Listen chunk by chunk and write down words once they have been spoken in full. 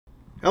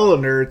Hello,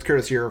 nerds.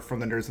 Curtis here from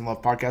the Nerds in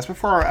Love podcast.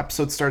 Before our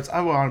episode starts, I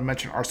want to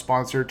mention our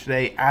sponsor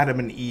today, Adam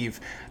and Eve.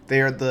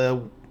 They are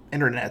the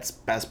internet's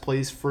best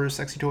place for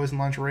sexy toys and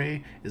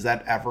lingerie. Is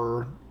that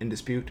ever in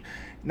dispute?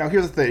 Now,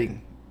 here's the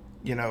thing.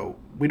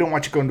 We don't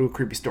want you going to a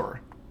creepy store.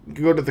 You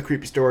go to the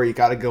creepy store, you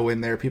gotta go in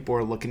there. People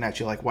are looking at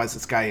you like, why is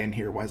this guy in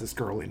here? Why is this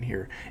girl in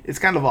here? It's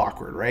kind of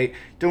awkward, right?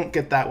 Don't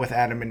get that with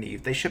Adam and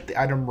Eve. They ship the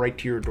item right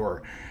to your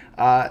door.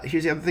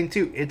 Here's the other thing,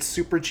 too. It's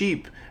super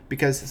cheap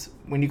because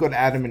when you go to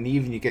Adam and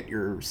Eve and you get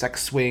your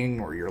sex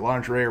swing or your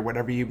lingerie or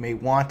whatever you may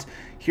want,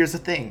 here's the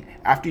thing.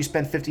 After you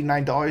spend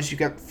 $59, you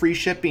get free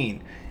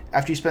shipping.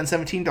 After you spend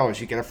 $17,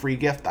 you get a free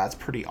gift. That's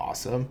pretty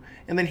awesome.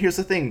 And then here's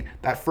the thing.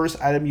 That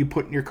first item you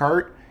put in your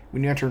cart,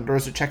 when you enter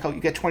doors to checkout, you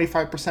get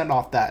 25%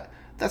 off that.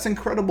 That's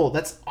incredible.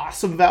 That's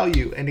awesome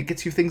value. And it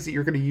gets you things that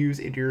you're going to use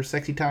in your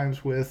sexy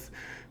times with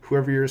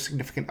whoever your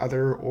significant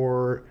other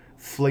or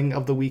fling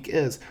of the week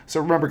is.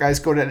 So remember, guys,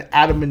 go to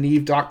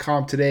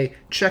adamandeve.com today.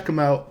 Check them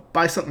out.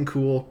 Buy something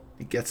cool.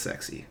 And get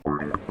sexy.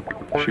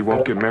 She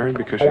won't get married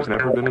because she's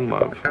never been in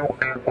love. I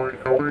think I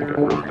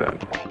wrote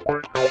that.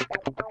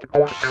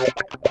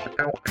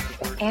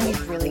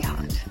 Andy's really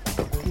hot.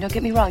 And don't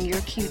get me wrong,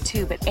 you're cute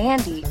too, but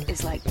Andy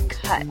is like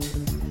cut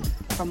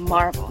from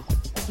marble.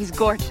 He's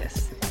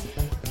gorgeous.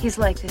 He's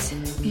like this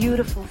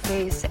beautiful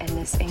face and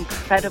this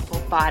incredible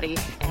body,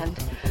 and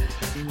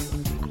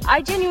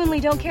I genuinely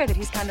don't care that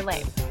he's kind of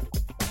lame.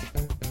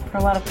 For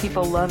a lot of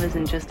people, love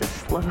isn't just a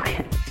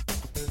slogan.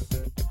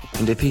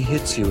 And if he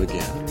hits you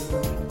again,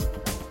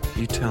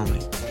 you tell me.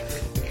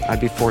 I'd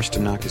be forced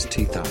to knock his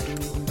teeth out.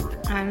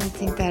 I don't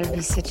think that would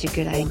be such a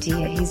good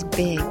idea. He's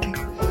big.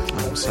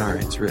 I'm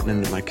sorry, it's written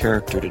into my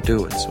character to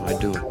do it, so I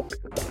do it.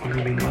 What do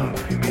you mean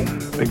love? You mean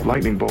a big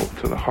lightning bolt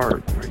to the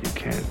heart where you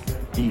can't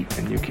eat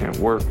and you can't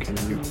work and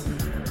you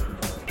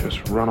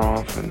just run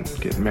off and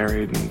get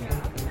married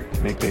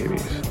and make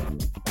babies.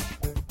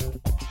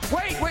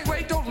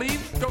 Wait, don't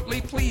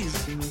leave,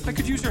 please. I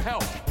could use your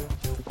help.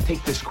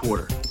 Take this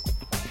quarter.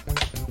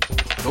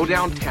 Go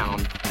downtown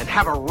and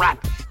have a rat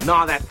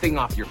gnaw that thing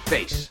off your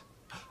face.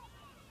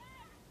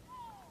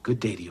 Good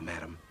day to you,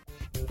 madam.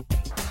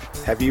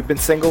 Have you been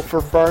single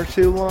for far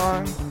too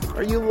long?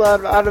 Are you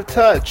out of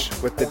touch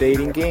with the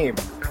dating game?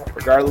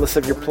 Regardless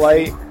of your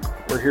plight,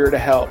 we're here to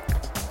help.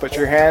 Put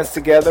your hands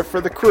together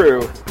for the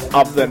crew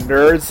of the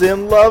Nerds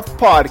in Love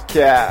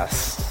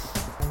podcast.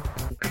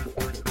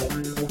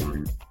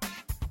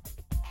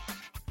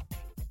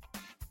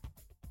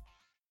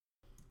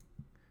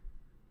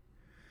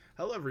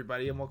 Hello,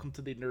 everybody, and welcome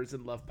to the Nerds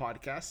in Love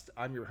podcast.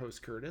 I'm your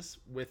host, Curtis.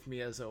 With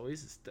me, as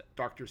always, is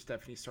Dr.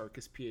 Stephanie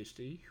Sarkis,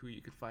 PhD, who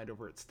you can find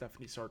over at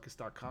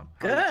stephaniesarkis.com.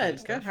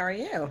 Good. How are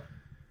you?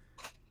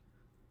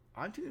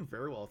 I'm doing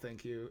very well,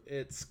 thank you.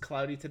 It's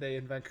cloudy today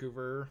in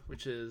Vancouver,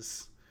 which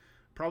is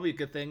probably a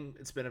good thing.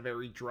 It's been a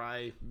very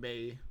dry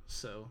May,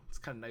 so it's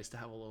kind of nice to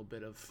have a little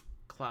bit of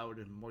cloud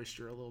and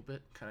moisture a little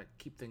bit, kind of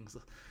keep things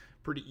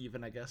pretty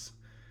even, I guess.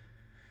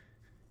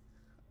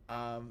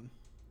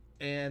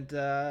 And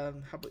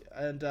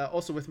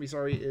also with me,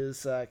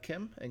 is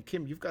Kim. And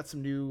Kim, you've got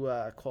some new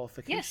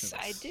qualifications.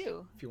 Yes, I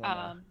do. If you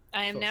want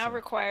I am now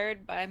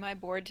required by my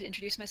board to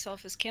introduce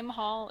myself as Kim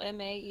Hall,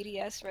 MA,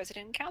 EDS,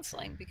 resident in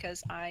counseling,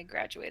 because I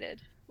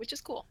graduated, which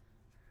is cool.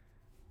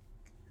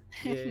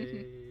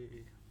 Yay.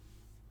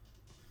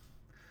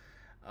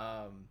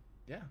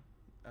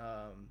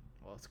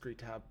 Well, it's great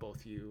to have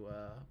both you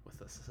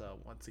with us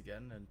once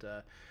again.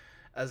 And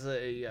as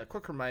a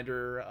quick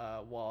reminder,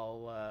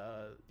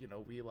 while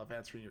we love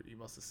answering your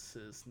emails, this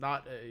is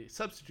not a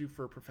substitute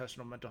for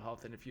professional mental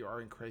health. And if you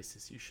are in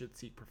crisis, you should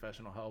seek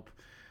professional help.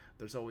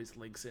 There's always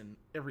links in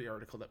every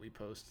article that we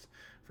post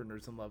for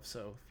Nerds in Love.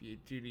 So if you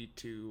do need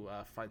to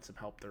find some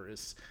help, there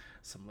is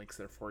some links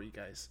there for you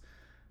guys.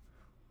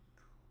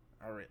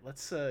 All right,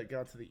 let's get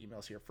on to the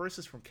emails here. First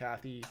is from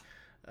Kathy.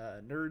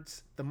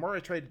 Nerds, the more I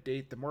try to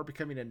date, the more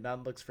becoming a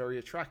nun looks very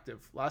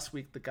attractive. Last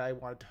week, the guy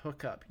wanted to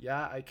hook up.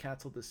 Yeah, I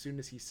canceled as soon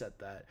as he said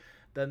that.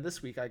 Then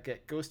this week, I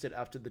get ghosted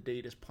after the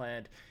date is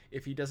planned.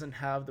 If he doesn't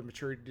have the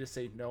maturity to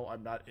say, no,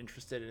 I'm not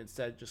interested, and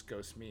instead just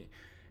ghosts me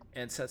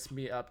and sets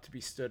me up to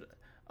be stood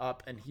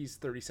up, and he's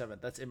 37.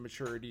 That's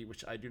immaturity,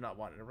 which I do not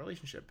want in a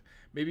relationship.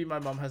 Maybe my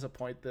mom has a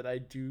point that I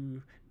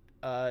do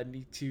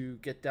need to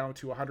get down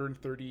to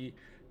 130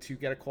 to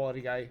get a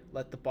quality guy.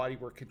 Let the body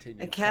work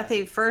continue. And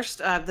Kathy, first,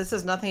 this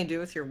has nothing to do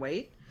with your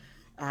weight.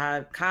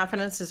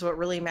 Confidence is what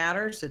really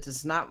matters. It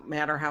does not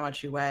matter how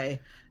much you weigh.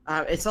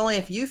 It's only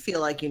if you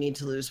feel like you need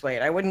to lose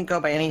weight. I wouldn't go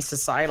by any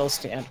societal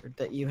standard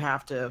that you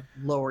have to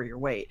lower your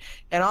weight.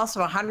 And also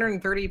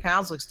 130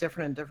 pounds looks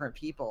different in different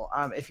people.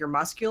 If you're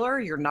muscular,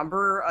 your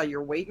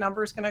weight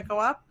number is going to go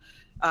up.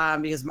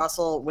 Because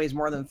muscle weighs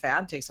more than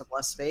fat, takes up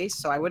less space.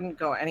 So I wouldn't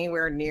go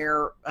anywhere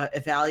near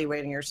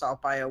evaluating yourself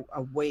by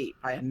a weight,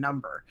 by a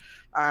number.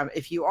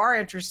 If you are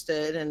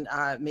interested and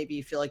maybe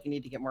you feel like you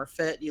need to get more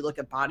fit, you look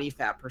at body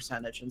fat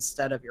percentage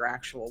instead of your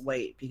actual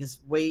weight, because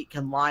weight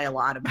can lie a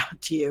lot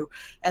about you.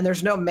 And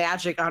there's no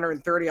magic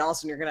 130 all of a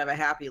sudden you're going to have a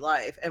happy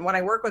life. And when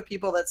I work with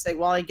people that say,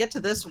 well, I get to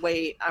this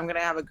weight, I'm going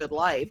to have a good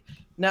life.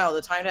 No,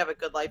 the time to have a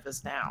good life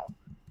is now.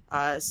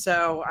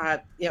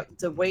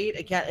 The weight,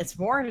 again, it's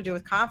more to do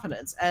with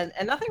confidence, and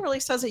nothing really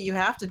says that you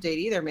have to date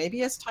either.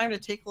 Maybe it's time to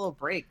take a little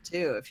break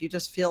too, if you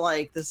just feel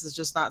like this is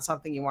just not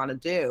something you want to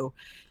do.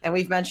 And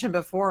we've mentioned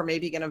before,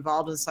 maybe get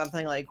involved in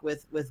something like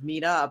with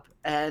Meetup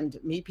and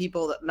meet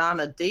people that not on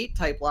a date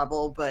type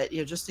level, but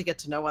just to get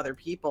to know other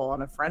people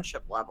on a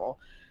friendship level.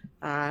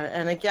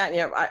 And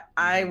again,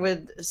 I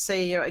would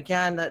say,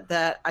 again,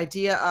 that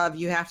idea of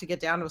you have to get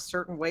down to a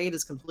certain weight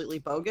is completely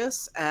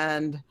bogus,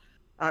 and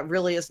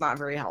really is not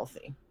very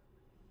healthy.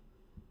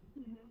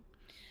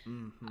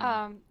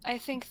 I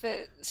think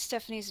that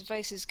Stephanie's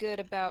advice is good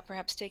about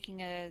perhaps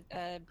taking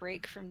a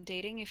break from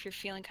dating if you're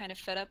feeling kind of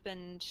fed up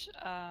and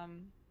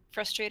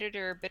frustrated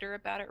or bitter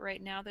about it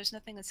right now. There's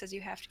nothing that says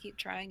you have to keep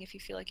trying if you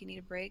feel like you need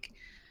a break.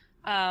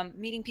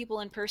 Meeting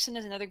people in person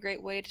is another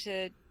great way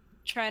to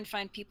try and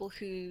find people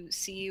who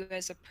see you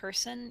as a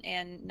person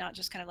and not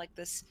just kind of like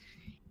this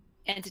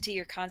entity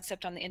or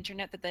concept on the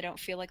internet that they don't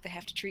feel like they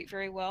have to treat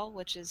very well,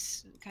 which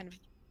is kind of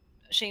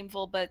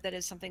shameful, but that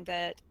is something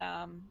that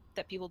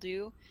that people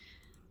do.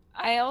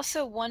 I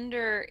also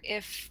wonder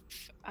if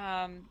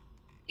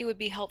it would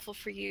be helpful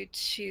for you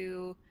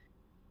to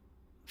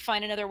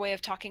find another way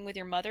of talking with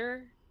your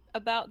mother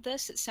about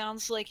this. It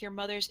sounds like your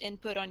mother's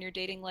input on your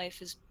dating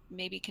life is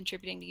maybe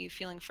contributing to you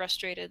feeling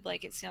frustrated.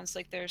 Like it sounds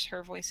like there's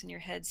her voice in your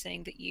head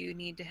saying that you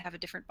need to have a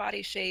different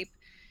body shape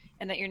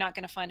and that you're not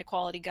going to find a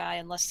quality guy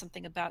unless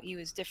something about you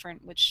is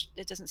different, which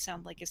it doesn't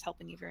sound like is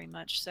helping you very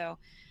much. So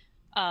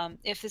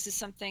if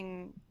this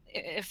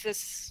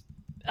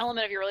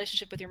element of your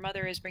relationship with your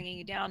mother is bringing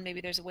you down, maybe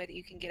there's a way that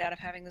you can get out of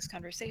having this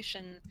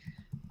conversation.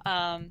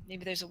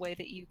 Maybe there's a way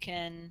that you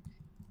can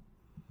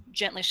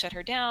gently shut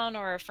her down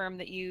or affirm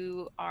that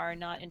you are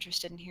not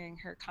interested in hearing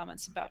her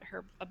comments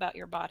about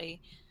your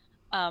body.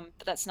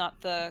 But that's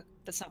not the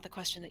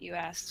question that you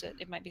asked.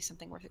 It might be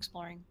something worth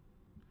exploring.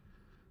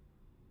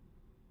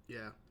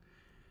 Yeah.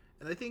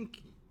 And I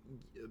think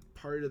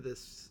part of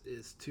this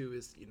is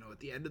at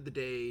the end of the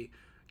day,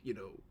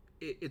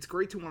 it's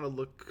great to want to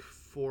look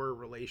for a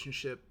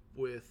relationship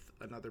with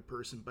another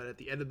person, but at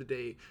the end of the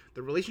day,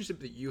 the relationship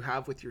that you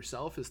have with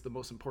yourself is the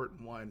most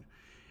important one.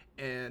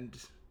 And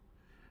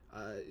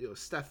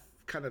Steph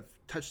kind of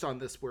touched on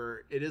this,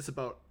 where it is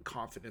about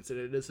confidence and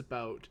it is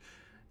about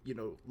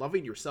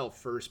loving yourself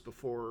first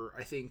before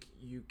I think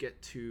you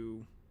get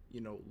to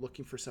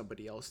looking for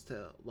somebody else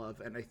to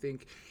love. And I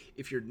think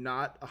if you're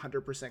not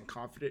 100%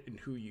 confident in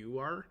who you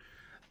are,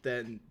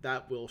 then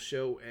that will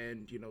show.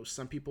 And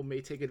some people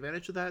may take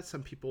advantage of that.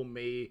 Some people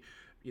may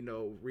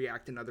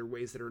react in other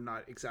ways that are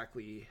not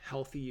exactly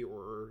healthy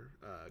or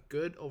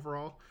good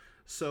overall.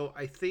 So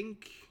I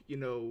think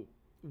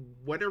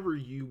whatever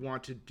you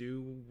want to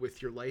do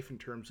with your life in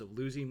terms of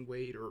losing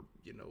weight or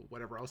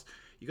whatever else,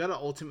 you got to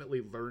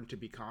ultimately learn to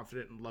be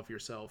confident and love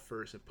yourself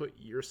first and put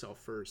yourself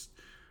first.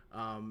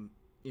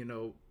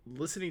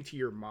 Listening to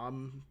your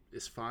mom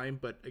is fine,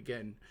 but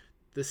again,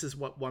 this is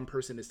what one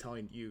person is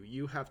telling you.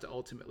 You have to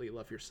ultimately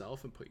love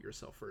yourself and put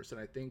yourself first.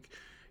 And I think,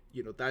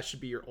 that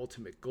should be your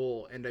ultimate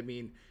goal. And I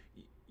mean,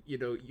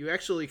 you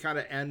actually kind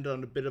of end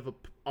on a bit of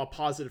a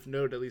positive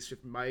note, at least in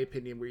my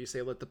opinion, where you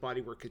say, let the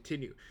body work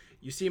continue.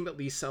 You seem at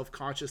least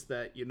self-conscious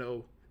that,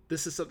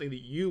 this is something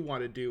that you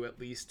want to do, at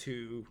least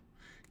to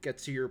get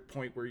to your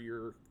point where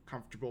you're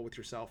comfortable with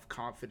yourself,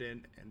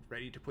 confident, and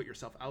ready to put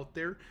yourself out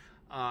there.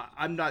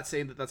 I'm not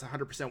saying that that's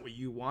 100% what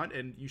you want,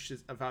 and you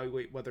should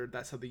evaluate whether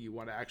that's something you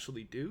want to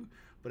actually do.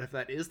 But if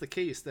that is the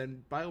case,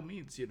 then by all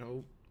means,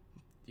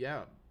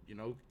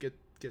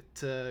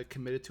 get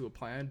committed to a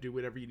plan, do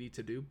whatever you need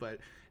to do. But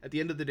at the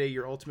end of the day,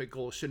 your ultimate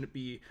goal shouldn't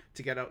be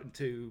to get out and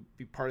to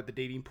be part of the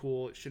dating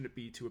pool. It shouldn't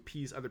be to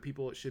appease other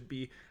people. It should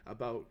be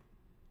about,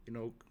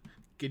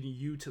 getting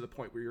you to the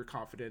point where you're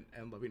confident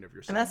and loving of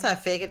yourself. And that's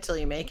that fake it till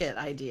you make it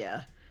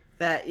idea,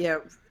 that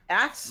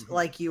act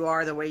like you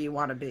are the way you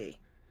want to be.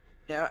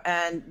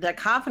 And that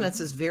confidence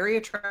is very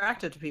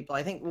attractive to people.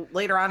 I think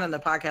later on in the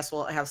podcast,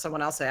 we'll have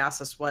someone else ask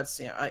us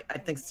what's, I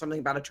think something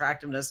about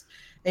attractiveness.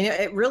 And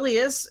it really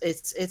is,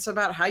 it's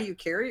about how you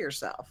carry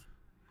yourself.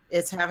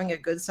 It's having a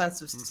good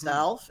sense of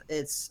self.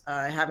 It's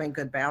having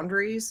good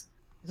boundaries.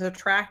 It's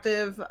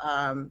attractive,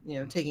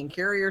 taking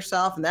care of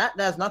yourself. And that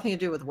has nothing to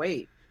do with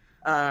weight.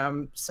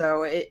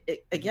 So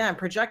again,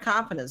 project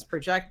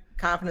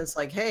confidence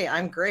like, hey,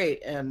 I'm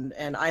great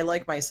and I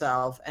like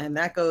myself, and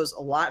that goes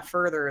a lot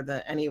further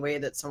than any way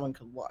that someone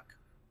could look.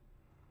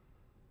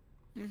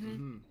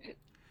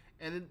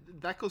 And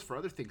that goes for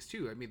other things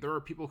too. I mean, there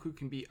are people who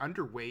can be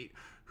underweight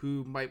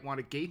who might want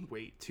to gain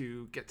weight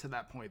to get to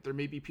that point. There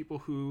may be people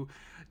who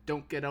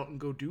don't get out and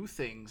go do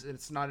things, and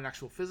it's not an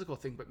actual physical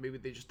thing, but maybe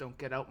they just don't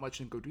get out much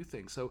and go do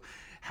things. So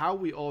how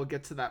we all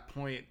get to that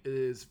point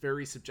is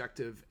very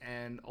subjective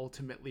and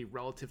ultimately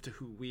relative to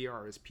who we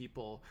are as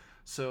people.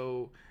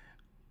 So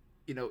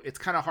it's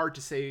kind of hard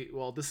to say,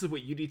 well, this is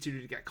what you need to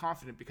do to get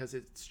confident, because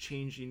it's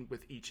changing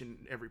with each and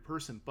every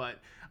person. But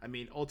I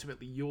mean,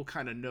 ultimately you'll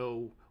kind of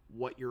know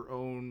what your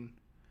own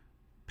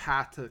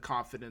path to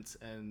confidence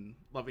and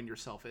loving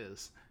yourself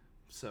is.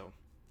 So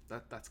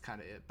that's kind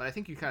of it. But I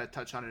think you kind of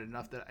touch on it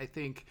enough that I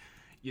think,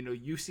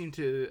 you seem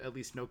to at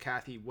least know,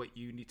 Kathy, what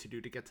you need to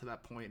do to get to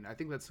that point. And I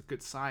think that's a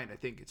good sign. I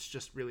think it's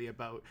just really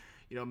about,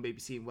 maybe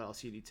seeing what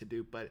else you need to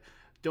do. But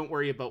don't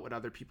worry about what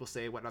other people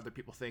say, what other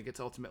people think. It's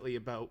ultimately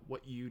about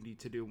what you need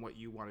to do and what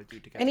you want to do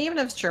to get. And even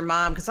if it's your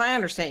mom, because I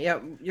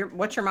understand,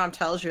 what your mom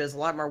tells you is a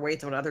lot more weight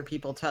than what other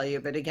people tell you.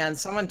 But again,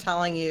 someone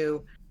telling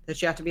you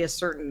that you have to be a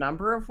certain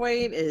number of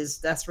weight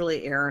that's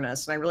really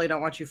erroneous. And I really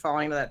don't want you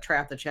falling into that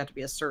trap that you have to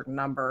be a certain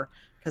number,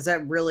 because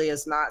that really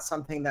is not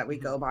something that we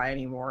go by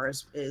anymore.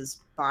 Is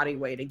body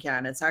weight.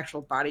 Again, it's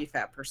actual body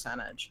fat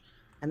percentage,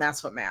 and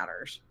that's what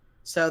matters.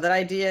 So that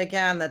idea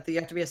again that you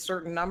have to be a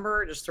certain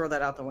number, just throw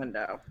that out the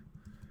window.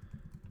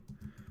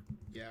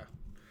 Yeah,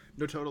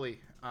 no,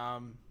 totally.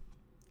 And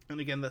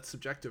again, that's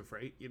subjective,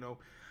 right?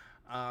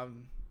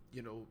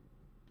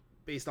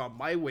 Based on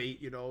my weight,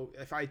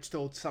 if I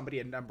told somebody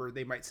a number,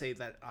 they might say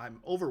that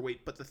I'm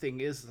overweight. But the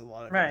thing is a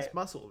lot of it is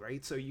muscle,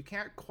 right? So you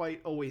can't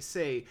quite always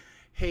say,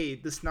 hey,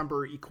 this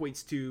number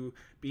equates to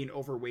being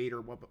overweight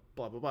or blah,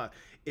 blah, blah, blah.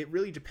 It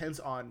really depends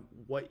on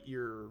what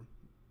you're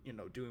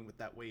doing with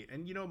that weight.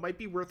 And, it might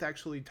be worth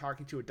actually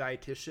talking to a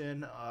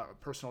dietitian, a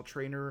personal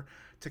trainer,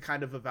 to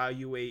kind of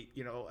evaluate,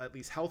 at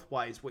least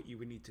health-wise, what you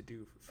would need to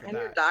do for and that.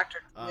 And your doctor,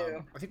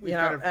 too. I think we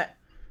kind of...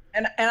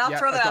 And I'll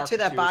throw that out too,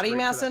 that body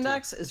mass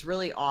index is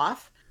really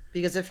off,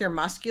 because if you're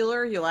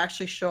muscular, you'll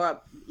actually show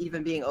up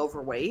even being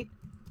overweight.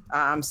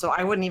 So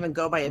I wouldn't even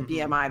go by a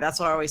BMI. That's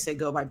why I always say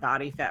go by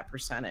body fat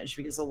percentage,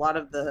 because a lot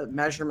of the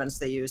measurements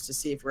they use to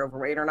see if you're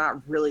overweight or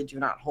not really do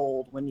not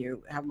hold when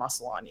you have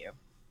muscle on you.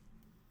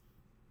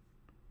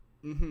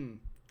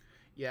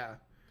 Yeah,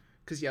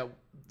 because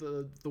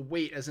the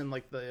weight, as in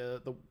like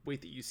the weight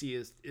that you see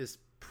is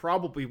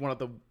probably one of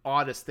the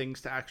oddest things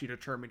to actually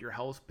determine your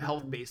health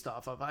based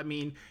off of. I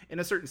mean, in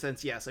a certain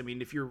sense, yes. I mean,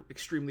 if you're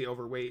extremely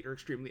overweight or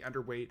extremely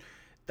underweight,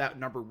 that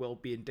number will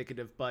be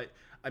indicative. But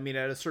I mean,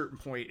 at a certain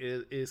point,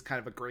 it is kind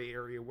of a gray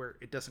area where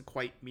it doesn't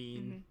quite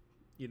mean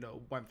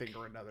one thing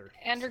or another.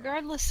 And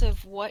regardless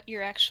of what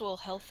your actual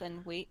health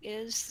and weight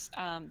is,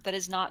 that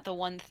is not the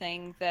one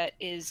thing that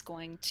is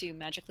going to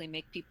magically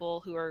make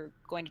people who are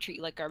going to treat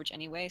you like garbage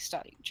anyway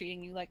stop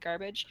treating you like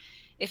garbage.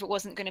 If it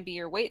wasn't going to be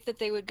your weight that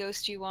they would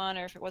ghost you on,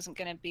 or if it wasn't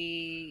going to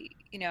be,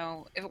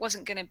 if it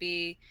wasn't going to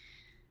be,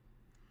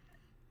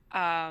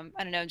 I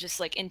don't know, just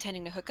like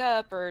intending to hook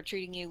up or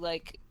treating you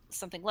like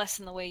something less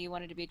than the way you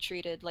wanted to be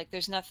treated, like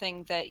there's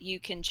nothing that you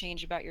can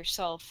change about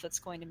yourself that's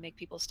going to make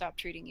people stop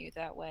treating you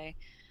that way.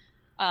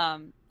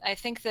 I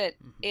think that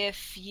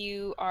if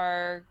you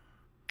are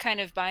kind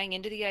of buying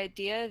into the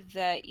idea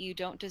that you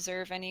don't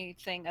deserve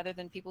anything other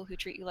than people who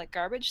treat you like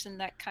garbage, then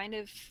that kind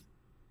of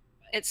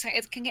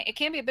it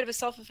can be a bit of a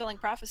self-fulfilling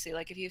prophecy.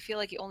 Like if you feel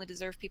like you only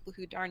deserve people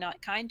who are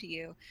not kind to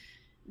you,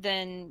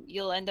 then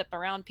you'll end up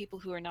around people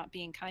who are not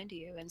being kind to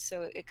you. And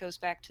so it goes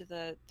back to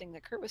the thing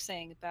that Kurt was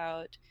saying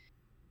about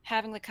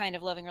having the kind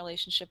of loving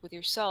relationship with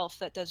yourself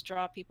that does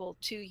draw people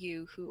to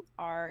you who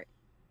are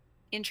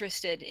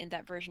interested in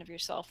that version of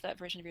yourself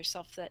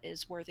that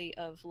is worthy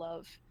of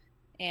love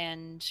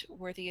and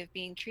worthy of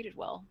being treated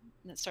well.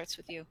 And it starts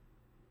with you.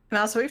 And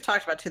also, we've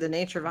talked about too, the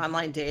nature of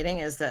online dating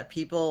is that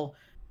people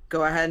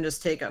go ahead and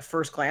just take a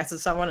first glance at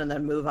someone and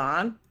then move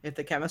on if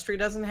the chemistry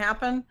doesn't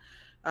happen.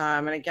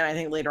 And again, I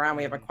think later on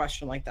we have a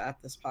question like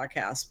that this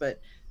podcast, but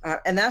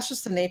and that's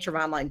just the nature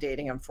of online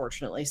dating,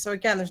 unfortunately. So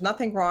again, there's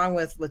nothing wrong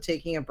with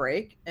taking a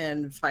break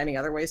and finding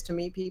other ways to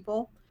meet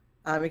people,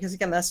 because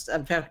again, that's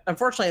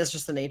unfortunately it's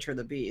just the nature of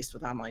the beast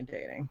with online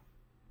dating.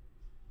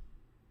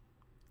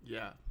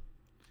 Yeah,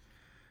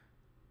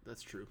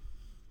 that's true.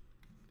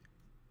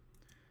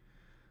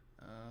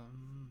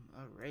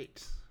 All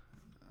right.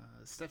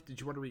 Steph, did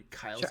you want to read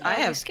Kyle's? Sure. I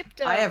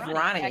have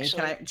Ronnie.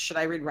 Should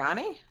I read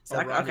Ronnie?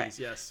 Ronnie's, okay.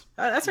 Yes.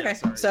 That's okay.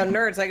 Yeah, so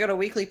nerds, I go to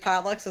weekly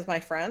potlucks with my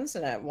friends,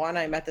 and at one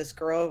I met this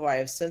girl who I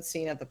have since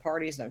seen at the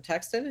parties and I've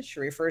texted. She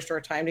refers to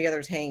our time together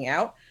as hanging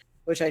out,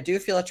 which I do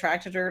feel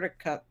attracted to her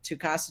to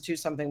constitute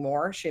something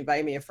more. She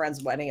invited me to a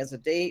friend's wedding as a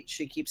date.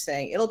 She keeps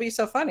saying, it'll be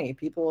so funny.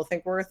 People will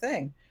think we're a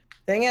thing.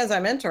 Thing is,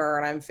 I'm into her,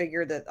 and I'm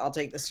figured that I'll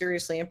take this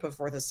seriously and put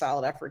forth a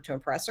solid effort to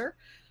impress her.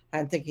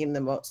 I'm thinking the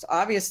most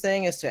obvious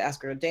thing is to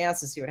ask her to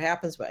dance and see what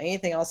happens, but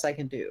anything else I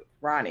can do.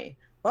 Ronnie.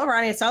 Well,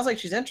 Ronnie, it sounds like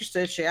she's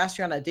interested. She asked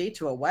you on a date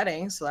to a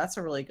wedding, so that's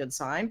a really good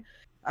sign.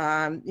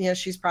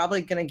 She's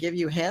probably going to give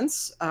you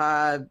hints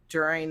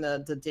during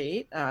the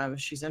date.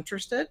 She's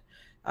interested.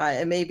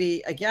 It may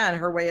be, again,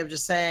 her way of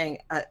just saying,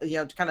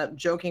 kind of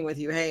joking with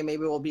you, hey,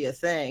 maybe we'll be a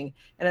thing.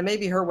 And it may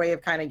be her way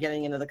of kind of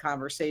getting into the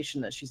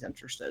conversation that she's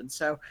interested.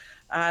 So,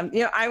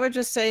 I would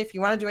just say, if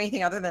you want to do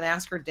anything other than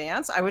ask her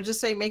dance, I would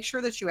just say, make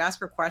sure that you ask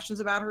her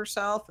questions about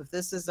herself. If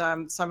this is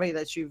somebody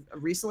that you've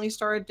recently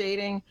started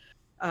dating,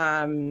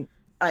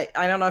 I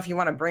don't know if you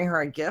want to bring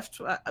her a gift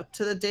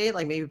to the date,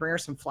 like maybe bring her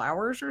some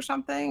flowers or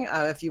something.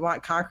 If you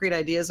want concrete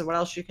ideas of what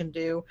else you can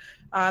do.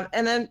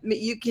 And then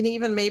you can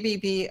even maybe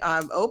be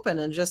open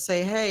and just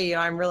say, hey,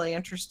 I'm really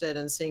interested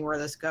in seeing where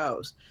this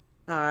goes.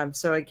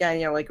 So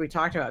again, like we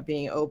talked about,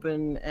 being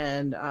open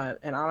and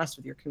honest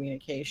with your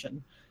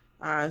communication.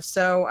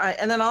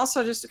 And then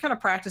also just to kind of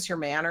practice your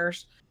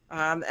manners.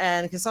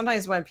 And because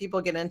sometimes when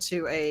people get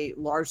into a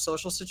large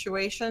social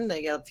situation,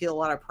 they feel a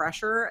lot of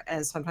pressure,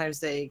 and sometimes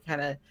they kind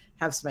of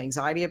have some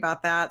anxiety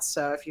about that.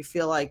 So if you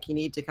feel like you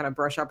need to kind of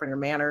brush up on your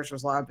manners,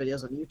 there's a lot of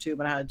videos on YouTube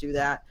on how to do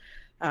that.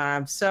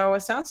 So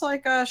it sounds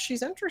like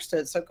she's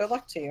interested. So good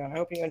luck to you, and I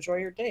hope you enjoy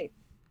your date.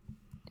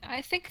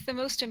 I think the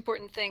most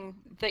important thing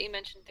that you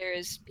mentioned there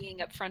is being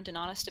upfront and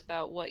honest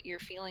about what you're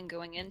feeling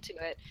going into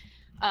it.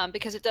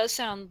 Because it does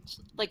sound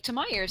like, to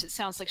my ears, it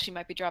sounds like she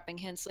might be dropping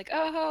hints like,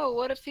 oh,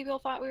 what if people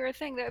thought we were a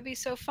thing? That would be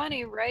so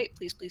funny, right?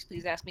 Please, please,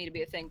 please ask me to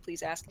be a thing.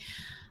 Please ask.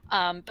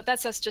 But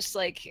that's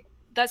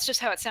just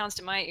how it sounds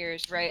to my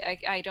ears, right?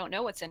 I don't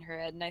know what's in her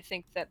head. And I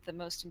think that the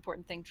most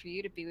important thing for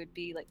you to be would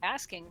be like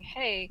asking,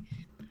 hey,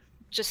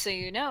 just so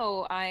you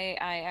know, I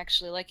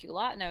actually like you a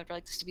lot and I would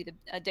like this to be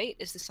a date.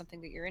 Is this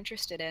something that you're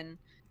interested in?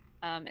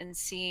 And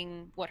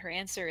seeing what her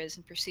answer is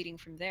and proceeding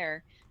from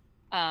there.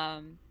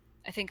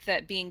 I think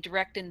that being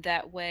direct in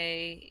that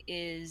way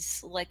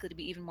is likely to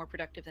be even more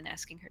productive than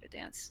asking her to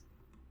dance.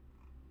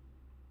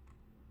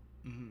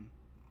 Mm-hmm.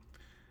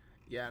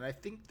 Yeah, and I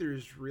think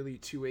there's really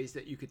two ways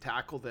that you could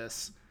tackle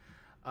this.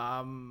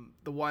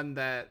 The one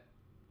that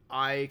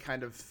I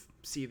kind of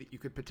see that you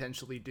could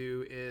potentially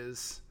do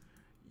is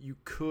you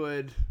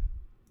could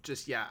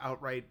just,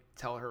 outright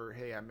tell her,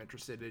 hey, I'm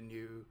interested in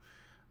you,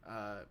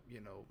 and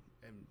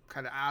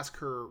kind of ask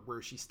her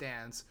where she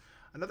stands.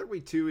 Another way,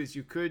 too, is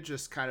you could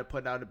just kind of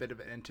put out a bit of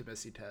an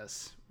intimacy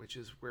test, which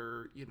is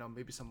where,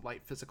 maybe some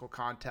light physical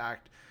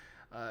contact,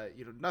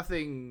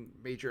 nothing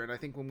major. And I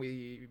think when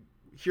we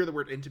hear the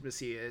word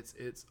intimacy,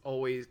 it's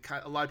always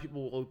a lot of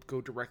people will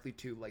go directly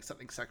to like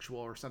something sexual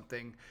or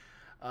something,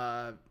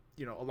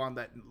 along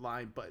that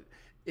line. But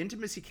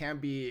intimacy can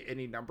be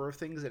any number of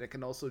things, and it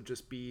can also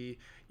just be,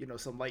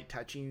 some light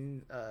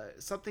touching,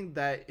 something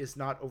that is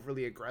not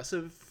overly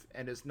aggressive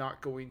and is not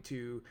going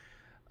to,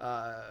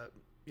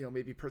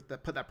 maybe put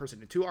that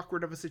person in too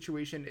awkward of a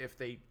situation. If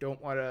they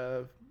don't want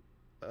to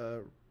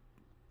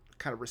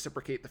kind of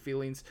reciprocate the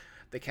feelings,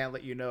 they can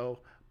let you know.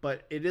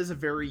 But it is a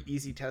very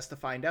easy test to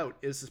find out,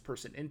 is this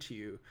person into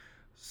you?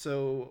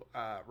 So,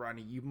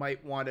 Ronnie, you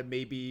might want to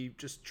maybe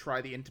just try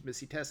the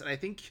intimacy test. And I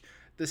think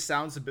this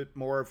sounds a bit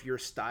more of your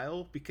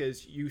style,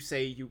 because you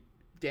say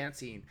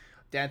dancing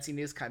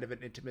is kind of an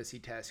intimacy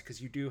test,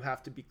 because you do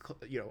have to be,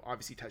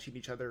 obviously touching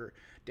each other,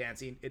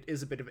 dancing. It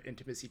is a bit of an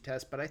intimacy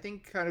test, but I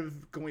think kind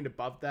of going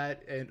above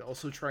that and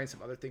also trying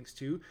some other things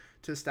too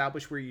to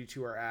establish where you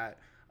two are at.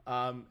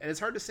 And it's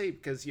hard to say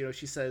because,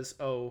 she says,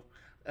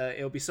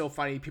 it'll be so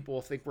funny, people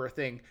will think we're a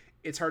thing.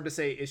 It's hard to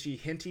say, is she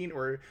hinting,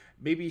 or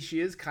maybe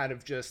she is kind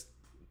of just,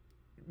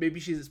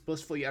 maybe she's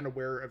blissfully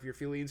unaware of your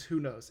feelings,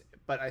 who knows?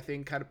 But I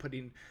think kind of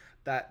putting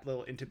that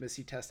little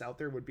intimacy test out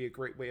there would be a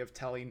great way of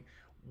telling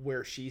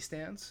where she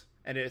stands.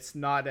 And it's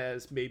not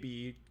as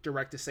maybe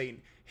direct as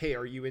saying, hey,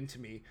 are you into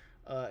me?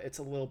 It's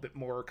a little bit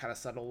more kind of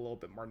subtle, a little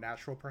bit more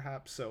natural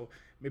perhaps. So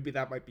maybe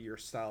that might be your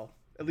style,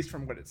 at least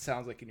from what it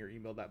sounds like in your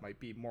email. That might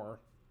be more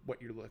what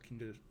you're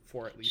looking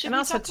for, at least. And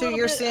also too,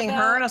 you're seeing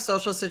her in a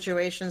social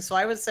situation, so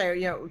I would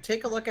say,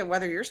 take a look at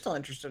whether you're still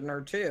interested in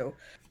her too.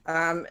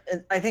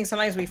 I think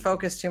sometimes we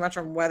focus too much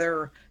on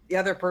whether the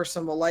other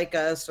person will like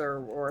us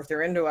or if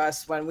they're into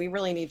us, when we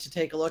really need to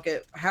take a look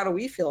at how do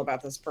we feel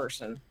about this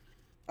person.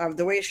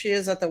 The way she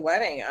is at the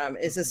wedding,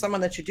 is this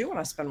someone that you do want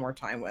to spend more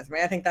time with? I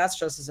mean, I think that's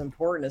just as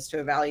important as to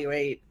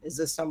evaluate, is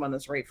this someone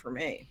that's right for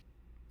me?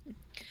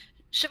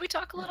 Should we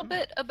talk a little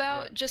bit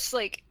about just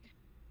like,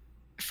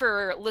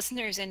 for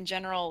listeners in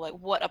general, like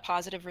what a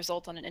positive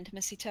result on an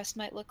intimacy test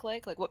might look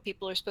like what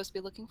people are supposed to be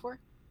looking for?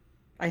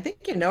 I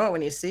think you know it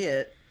when you see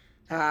it.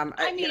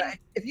 I mean,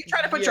 if you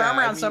try to put your arm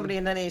around somebody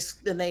and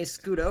then they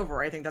scoot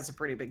over, I think that's a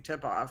pretty big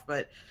tip off.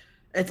 But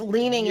it's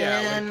leaning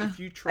in.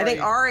 Like I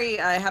think Ari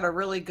had a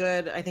really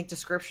good,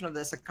 description of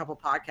this a couple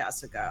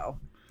podcasts ago,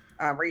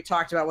 where you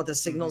talked about what the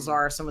signals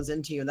are if someone's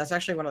into you, and that's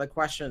actually one of the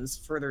questions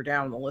further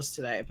down on the list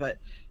today. But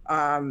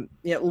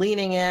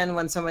leaning in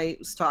when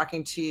somebody's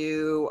talking to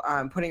you,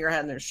 putting your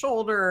head on their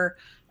shoulder,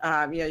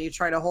 you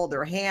try to hold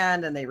their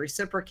hand and they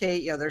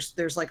reciprocate.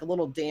 There's like a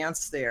little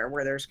dance there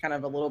where there's kind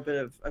of a little bit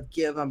of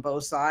give on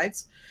both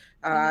sides.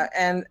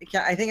 And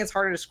I think it's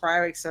hard to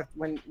describe, except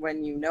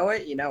when you know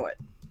it, you know it.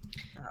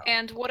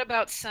 And what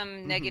about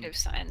some negative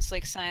signs,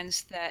 like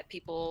signs that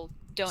people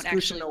don't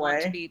actually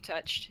want to be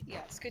touched?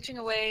 Yeah, scooching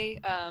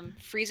away,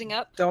 freezing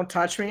up. Don't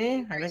touch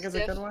me, I think is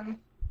a good one.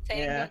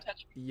 Don't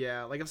touch me.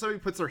 Yeah, like if somebody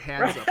puts their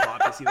hands up,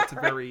 obviously that's a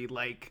very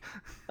like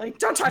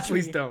don't touch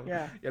please me. Don't.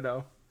 Yeah.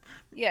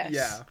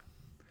 Yes.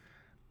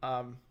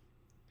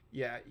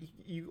 Yeah.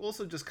 You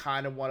also just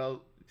kind of want to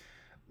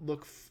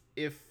look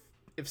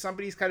if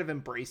somebody's kind of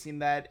embracing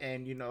that,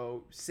 and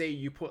say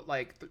you put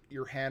like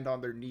your hand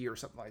on their knee or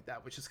something like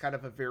that, which is kind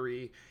of a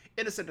very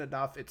innocent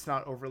enough, it's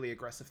not overly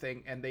aggressive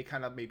thing, and they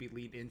kind of maybe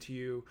lean into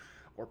you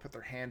or put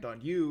their hand on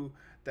you,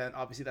 then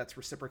obviously that's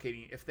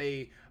reciprocating. If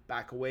they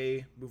back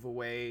away, move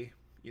away,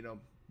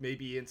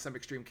 maybe in some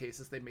extreme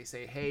cases they may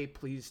say, hey,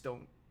 please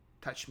don't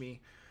touch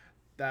me,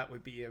 that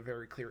would be a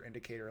very clear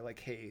indicator, like,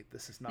 hey,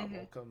 this is not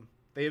welcome.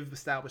 They've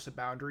established a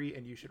boundary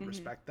and you should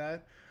respect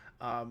that.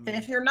 And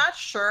if you're not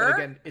sure,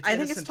 again, I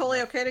think it's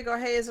totally okay to go,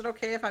 hey, is it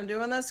okay if I'm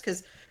doing this?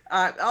 Because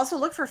also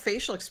look for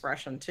facial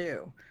expression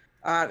too.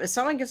 If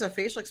someone gives a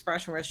facial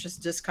expression where it's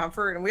just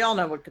discomfort, and we all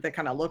know what that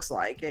kind of looks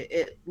like,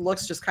 it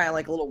looks just kind of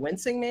like a little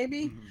wincing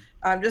maybe.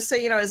 Just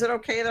say, is it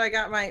okay that I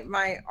got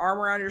my arm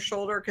around your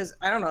shoulder? Because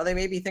I don't know, they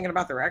may be thinking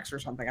about their ex or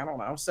something. I don't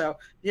know. So,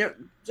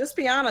 just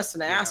be honest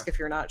and ask if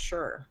you're not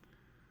sure.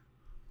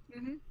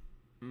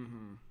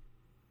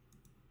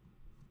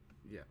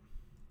 Yeah.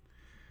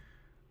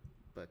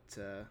 But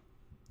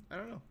I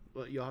don't know.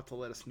 Well, you'll have to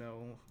let us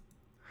know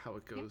how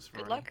it goes.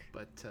 Good luck.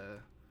 But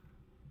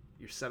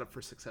you're set up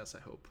for success, I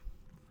hope.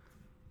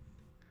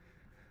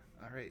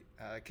 All right.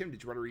 Kim,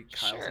 did you want to read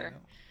Kyle's email?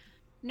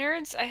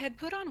 Nerds, I had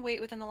put on weight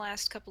within the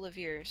last couple of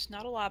years.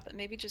 Not a lot, but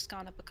maybe just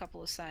gone up a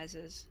couple of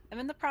sizes. I'm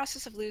in the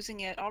process of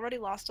losing it, already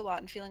lost a lot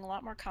and feeling a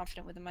lot more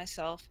confident within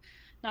myself.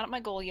 Not at my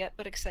goal yet,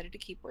 but excited to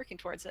keep working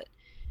towards it.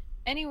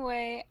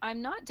 Anyway,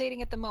 I'm not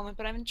dating at the moment,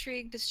 but I'm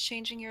intrigued. Does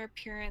changing your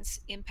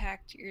appearance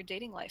impact your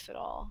dating life at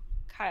all?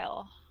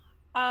 Kyle.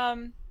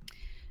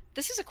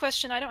 This is a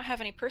question I don't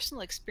have any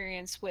personal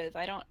experience with.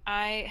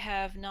 I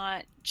have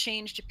not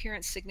changed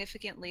appearance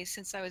significantly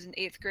since I was in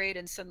 8th grade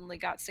and suddenly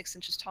got 6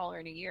 inches taller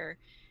in a year.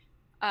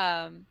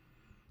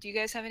 Do you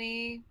guys have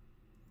any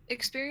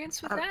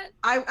experience with that?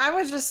 I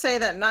would just say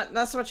that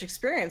not so much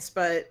experience,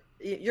 but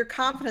your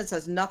confidence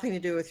has nothing to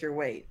do with your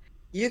weight.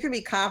 You can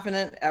be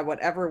confident at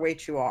whatever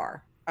weight you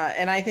are.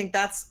 And I think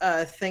that's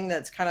a thing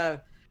that's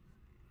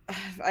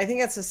I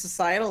think it's a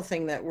societal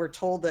thing that we're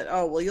told that,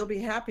 oh, well, you'll be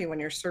happy when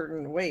you're a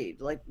certain weight,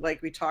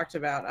 like we talked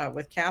about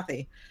with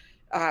Kathy.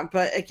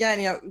 But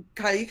again,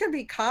 Kyle, you can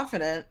be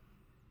confident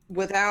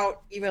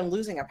without even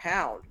losing a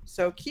pound.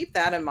 So keep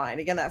that in mind.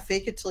 Again, that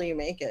fake it till you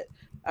make it.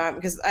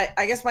 Because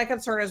I guess my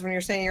concern is when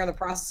you're saying you're in the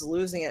process of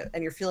losing it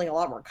and you're feeling a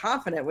lot more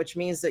confident, which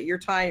means that you're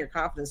tying your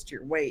confidence to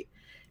your weight.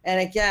 And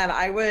again,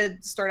 I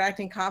would start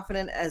acting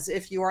confident as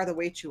if you are the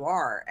weight you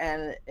are.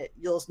 And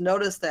you'll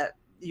notice that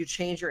you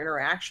change your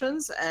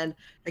interactions. And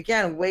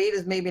again, weight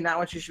is maybe not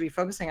what you should be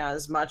focusing on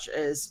as much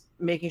as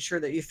making sure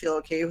that you feel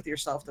okay with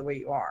yourself the way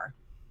you are.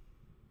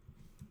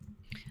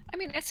 I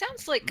mean, it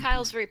sounds like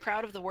Kyle's very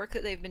proud of the work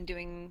that they've been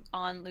doing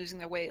on losing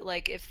their weight.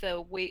 Like if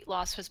the weight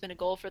loss has been a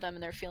goal for them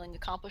and they're feeling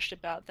accomplished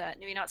about that.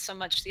 Maybe not so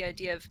much the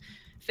idea of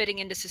fitting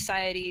into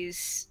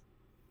society's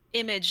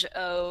image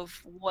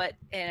of what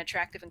an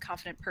attractive and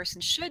confident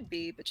person should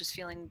be, but just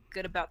feeling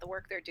good about the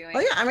work they're doing. Oh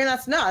yeah, I mean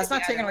that's not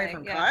taken away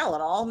from Kyle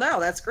at all. No,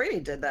 that's great he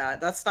did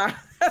that. That's not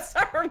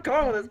where I'm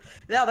going with this.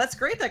 No, that's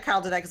great that Kyle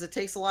did that because it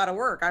takes a lot of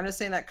work. I'm just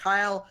saying that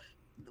Kyle,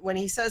 when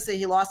he says that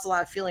he lost a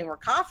lot of feeling more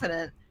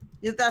confident,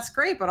 that's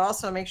great, but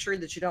also make sure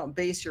that you don't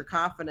base your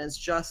confidence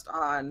just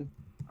on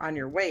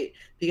your weight,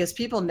 because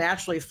people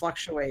naturally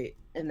fluctuate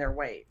in their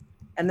weight.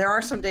 And there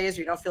are some days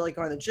you don't feel like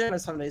going to the gym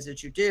and some days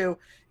that you do.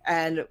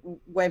 And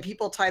when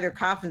people tie their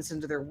confidence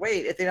into their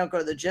weight, if they don't go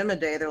to the gym a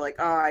day, they're like,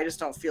 oh, I just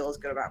don't feel as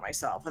good about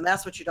myself. And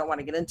that's what you don't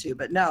want to get into.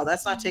 But no,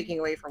 that's not taking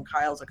away from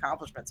Kyle's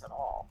accomplishments at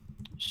all.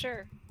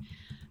 Sure.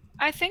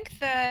 I think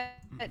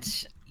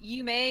that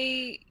you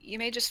may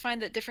just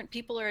find that different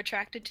people are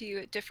attracted to you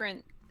at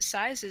different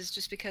sizes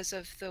just because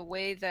of the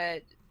way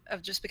that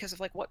because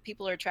of like what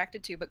people are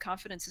attracted to. But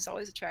confidence is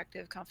always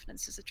attractive.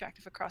 Confidence is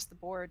attractive across the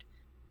board.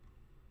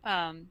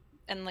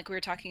 And like we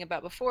were talking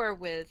about before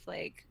with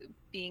like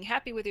being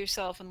happy with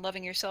yourself and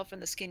loving yourself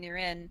and the skin you're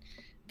in,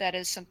 that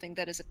is something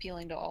that is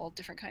appealing to all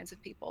different kinds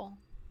of people.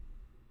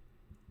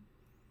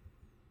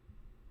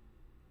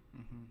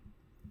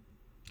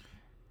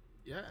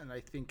 Yeah, and I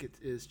think it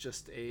is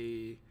just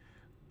a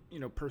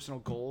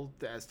personal goal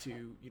as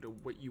to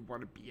what you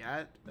want to be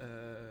at.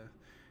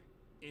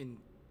 In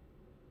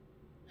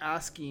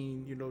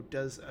asking,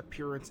 does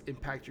appearance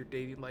impact your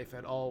dating life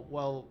at all?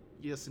 Well,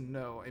 yes and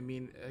no. I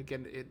mean,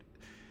 again,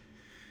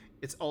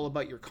 it's all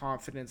about your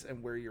confidence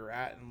and where you're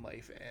at in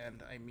life.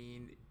 And I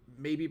mean,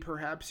 maybe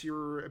perhaps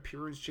your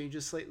appearance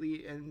changes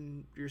slightly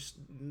and you're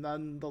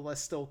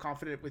nonetheless still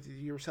confident with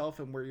yourself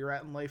and where you're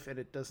at in life, and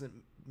it doesn't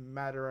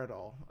matter at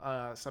all.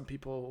 Some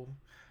people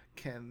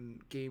can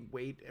gain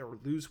weight or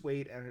lose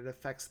weight and it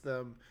affects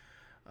them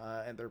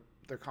and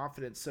their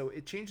confidence. So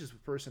it changes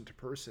person to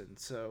person.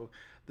 So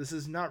this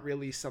is not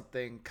really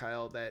something,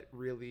 Kyle, that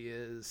really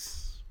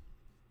is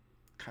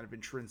kind of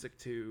intrinsic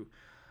to,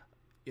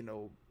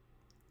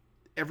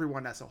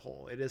 everyone as a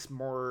whole. It is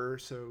more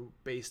so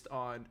based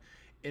on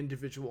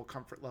individual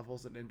comfort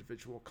levels and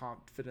individual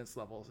confidence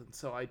levels. And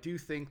so I do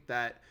think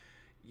that,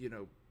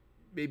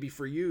 maybe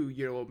for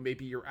you,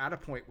 maybe you're at a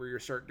point where you're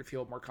starting to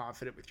feel more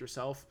confident with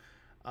yourself.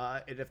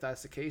 And if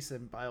that's the case,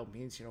 then by all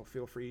means,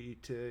 feel free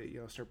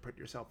to, start putting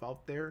yourself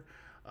out there.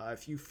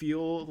 If you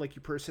feel like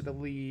you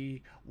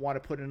personally want to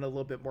put in a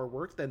little bit more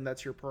work, then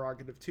that's your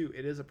prerogative too.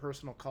 It is a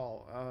personal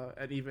call.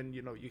 And even,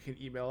 you can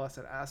email us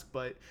and ask,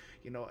 but,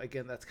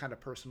 again, that's kind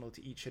of personal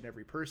to each and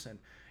every person.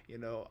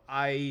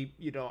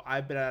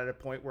 I've been at a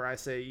point where I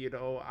say,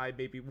 I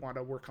maybe want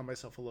to work on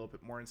myself a little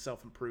bit more and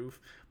self-improve.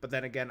 But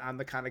then again, I'm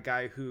the kind of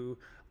guy who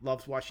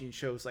loves watching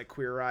shows like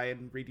Queer Eye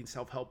and reading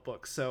self-help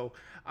books. So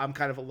I'm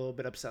kind of a little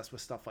bit obsessed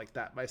with stuff like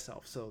that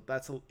myself. So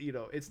that's,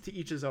 it's to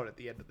each his own at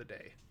the end of the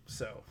day.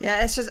 So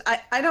yeah, it's just,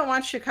 I don't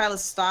want you to kind of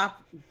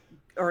stop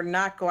or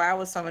not go out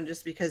with someone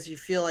just because you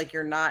feel like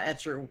you're not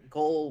at your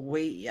goal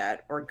weight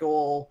yet or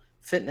goal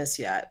fitness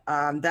yet.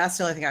 That's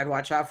the only thing I'd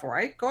watch out for.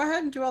 Right? Go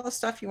ahead and do all the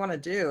stuff you want to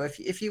do.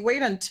 If you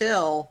wait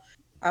until,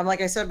 like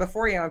I said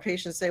before, when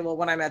patients say, well,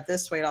 when I'm at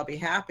this weight, I'll be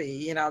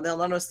happy, they'll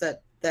notice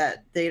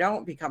that they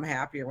don't become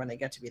happier when they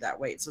get to be that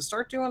weight. So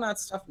start doing that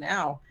stuff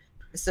now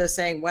instead of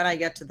saying when I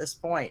get to this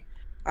point.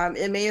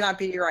 It may not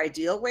be your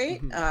ideal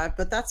weight,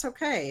 but that's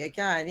okay.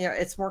 Again,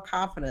 it's more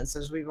confidence,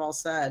 as we've all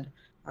said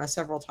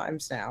several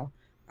times now.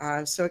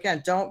 So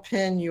again, don't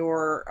pin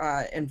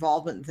your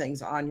involvement in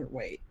things on your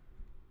weight.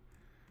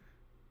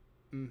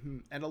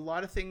 And a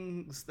lot of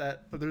things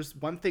there's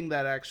one thing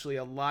that actually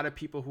a lot of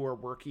people who are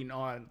working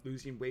on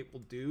losing weight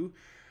will do,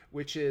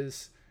 which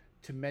is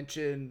to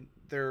mention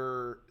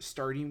their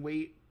starting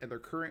weight and their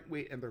current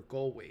weight and their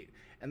goal weight.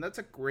 And that's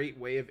a great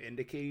way of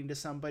indicating to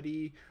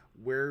somebody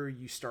where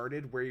you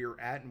started, where you're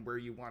at, and where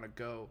you want to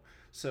go.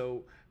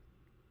 So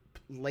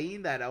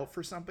laying that out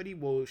for somebody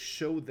will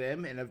show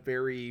them in a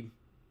very,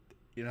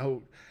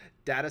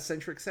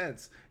 data-centric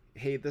sense.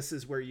 Hey, this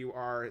is where you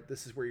are.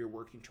 This is where you're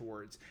working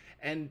towards.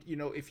 And,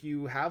 if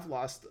you have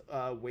lost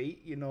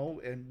weight,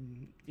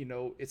 and,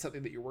 it's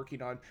something that you're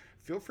working on,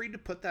 feel free to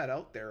put that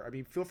out there. I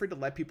mean, feel free to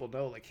let people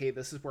know, like, hey,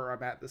 this is where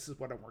I'm at. This is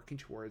what I'm working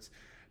towards.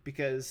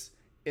 Because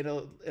in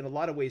a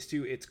lot of ways,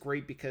 too, it's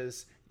great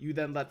because you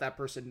then let that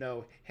person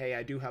know, hey,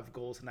 I do have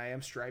goals and I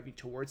am striving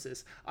towards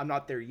this. I'm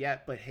not there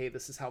yet, but hey,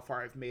 this is how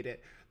far I've made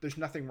it. There's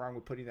nothing wrong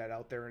with putting that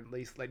out there and at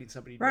least letting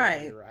somebody know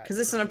where you're at. Because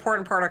it's an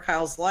important part of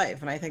Kyle's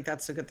life, and I think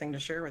that's a good thing to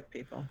share with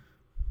people.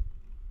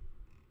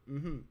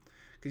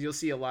 Because you'll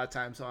see a lot of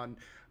times on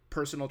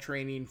personal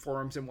training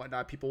forums and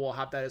whatnot, people will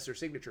have that as their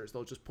signatures.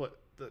 They'll just put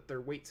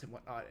their weights and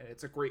whatnot, and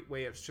it's a great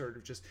way of sort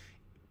of just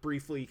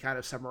briefly kind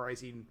of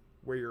summarizing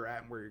where you're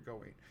at and where you're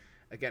going.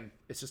 Again,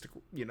 it's just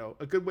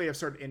a good way of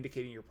sort of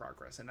indicating your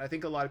progress. And I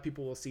think a lot of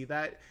people will see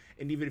that.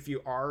 And even if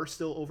you are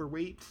still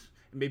overweight,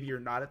 and maybe you're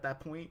not at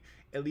that point,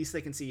 at least they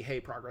can see, hey,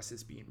 progress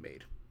is being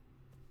made.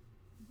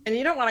 And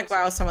you don't want to go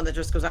out with someone that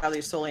just goes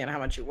out solely on how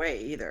much you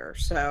weigh either.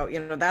 So,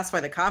 that's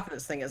why the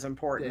confidence thing is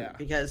important,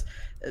 because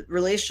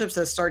relationships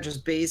that start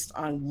just based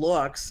on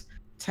looks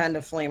tend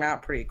to flame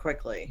out pretty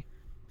quickly.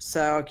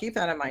 So keep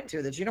that in mind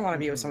too, that you don't want to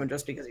be with someone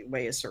just because you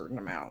weigh a certain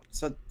amount.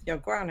 So,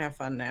 go out and have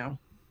fun now.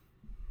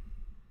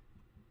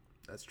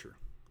 That's true.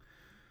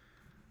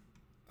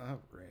 All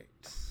right.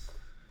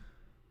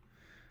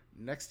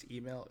 Next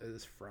email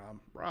is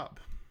from Rob.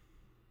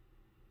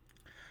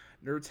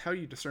 Nerds, how do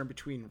you discern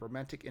between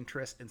romantic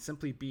interest and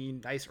simply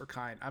being nice or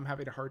kind? I'm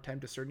having a hard time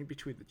discerning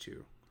between the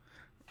two.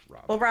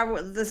 Rob. Well, Rob,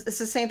 it's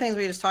the same things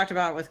we just talked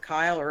about with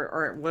Kyle,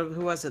 or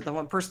who was it? The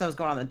one person that was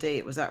going on the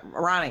date, was that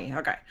Ronnie?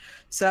 Okay.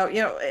 So,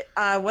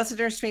 what's the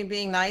difference between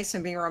being nice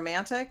and being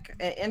romantic?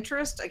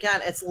 Interest,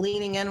 again, it's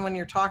leaning in when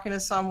you're talking to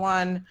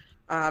someone.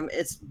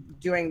 It's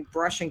doing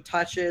brushing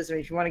touches. I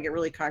mean, if you want to get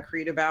really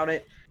concrete about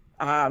it,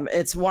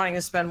 it's wanting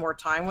to spend more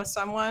time with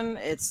someone.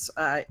 It's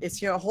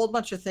a whole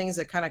bunch of things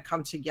that kind of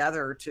come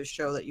together to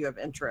show that you have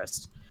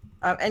interest.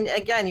 And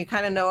again, you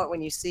kind of know it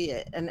when you see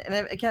it. And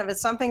again, if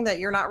it's something that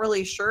you're not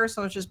really sure,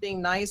 someone's just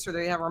being nice or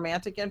they have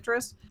romantic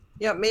interest,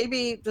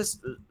 maybe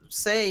just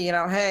say,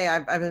 hey,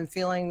 I've been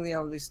feeling,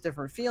 these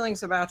different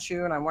feelings about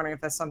you, and I'm wondering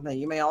if that's something that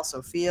you may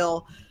also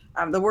feel.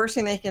 The worst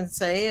thing they can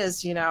say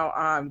is,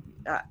 I'm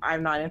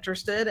not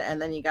interested,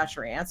 and then you got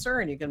your answer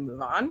and you can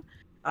move on.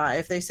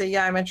 If they say,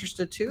 yeah, I'm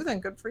interested too, then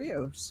good for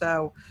you.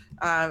 So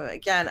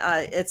again,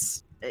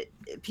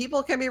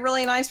 people can be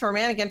really nice.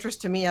 Romantic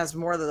interest to me has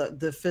more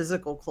the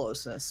physical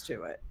closeness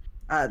to it.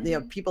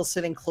 People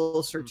sitting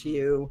closer to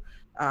you.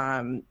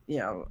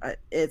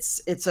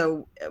 It's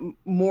a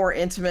more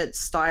intimate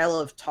style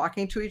of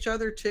talking to each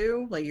other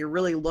too. Like you're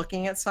really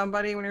looking at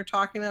somebody when you're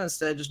talking to them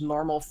instead of just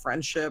normal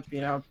friendship,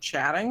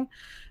 chatting.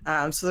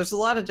 So there's a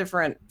lot of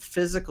different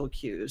physical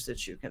cues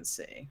that you can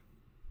see.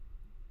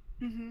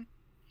 Mm-hmm.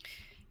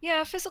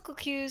 Yeah, physical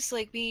cues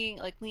like being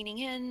like leaning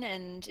in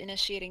and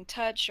initiating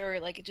touch, or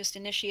like just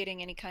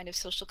initiating any kind of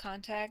social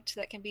contact,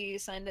 that can be a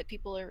sign that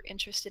people are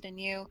interested in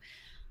you.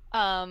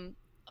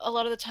 A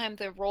lot of the time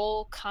the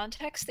role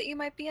context that you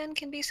might be in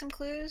can be some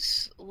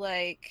clues.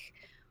 Like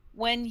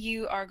when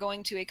you are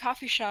going to a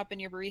coffee shop and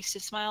your barista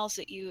smiles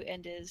at you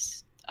and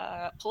is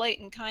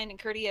polite and kind and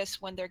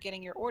courteous when they're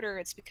getting your order,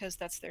 it's because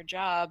that's their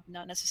job,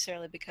 not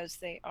necessarily because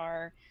they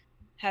are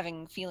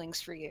having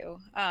feelings for you.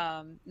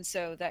 And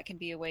so that can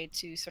be a way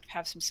to sort of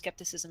have some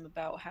skepticism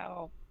about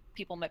how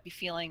people might be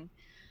feeling,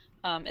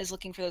 is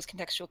looking for those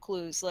contextual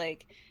clues,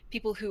 like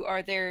people who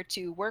are there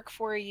to work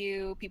for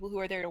you, people who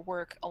are there to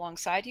work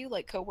alongside you,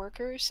 like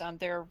coworkers.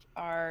 There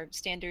are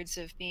standards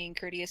of being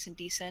courteous and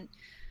decent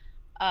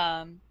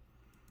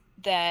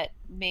that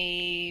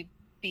may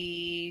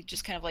be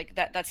just kind of like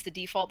that's the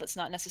default. That's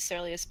not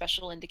necessarily a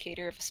special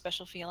indicator of a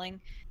special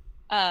feeling.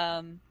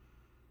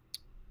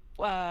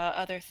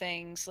 Other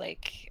things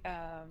like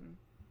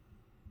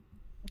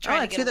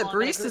trying to too, get the along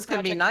on a baristas group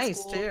can be project at nice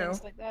school, too.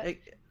 things like that.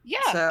 Yeah,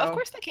 So- of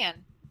course they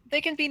can. They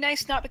can be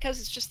nice not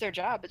because it's just their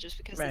job, but just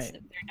because Right.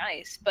 they're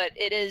nice. But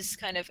it is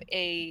kind of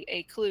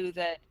a clue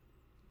that,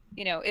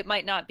 you know, it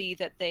might not be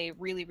that they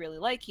really, really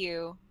like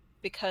you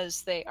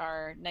because they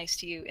are nice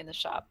to you in the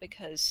shop,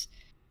 because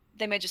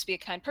they may just be a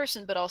kind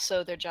person, but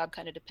also their job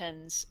kind of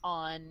depends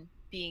on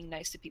being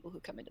nice to people who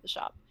come into the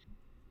shop.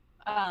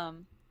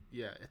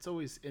 Yeah, it's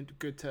always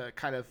good to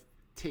kind of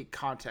take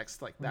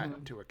context like that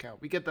into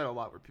account. We get that a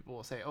lot where people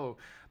will say, "Oh,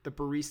 the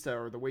barista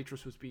or the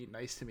waitress was being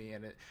nice to me,"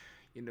 and it,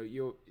 you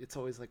know, it's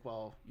always like,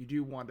 well, you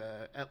do want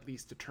to at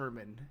least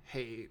determine,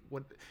 hey,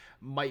 what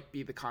might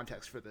be the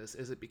context for this?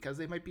 Is it because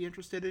they might be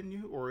interested in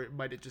you, or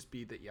might it just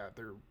be that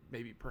they're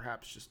maybe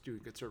perhaps just doing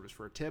good service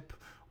for a tip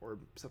or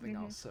something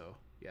else? So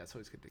yeah, it's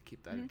always good to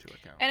keep that into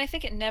account. And I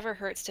think it never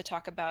hurts to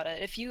talk about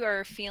it. If you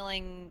are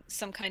feeling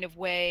some kind of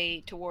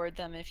way toward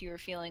them, if you are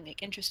feeling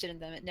like interested in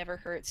them, it never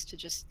hurts to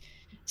just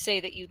say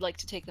that you'd like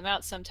to take them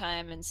out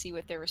sometime and see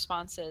what their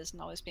response is,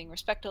 and always being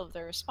respectful of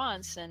their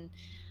response. And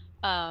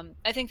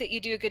I think that you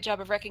do a good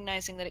job of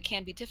recognizing that it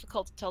can be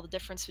difficult to tell the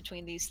difference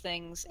between these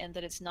things, and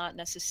that it's not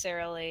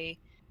necessarily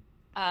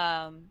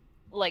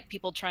like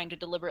people trying to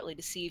deliberately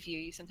deceive you.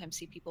 You sometimes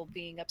see people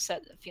being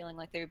upset, feeling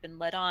like they've been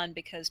led on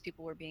because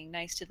people were being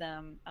nice to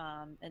them,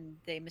 and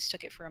they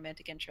mistook it for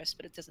romantic interest,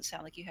 but it doesn't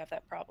sound like you have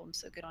that problem,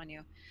 so good on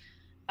you.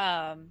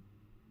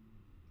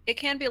 It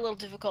can be a little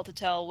difficult to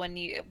tell when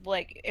you,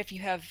 like, if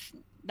you have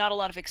not a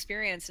lot of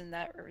experience in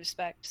that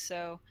respect.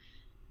 So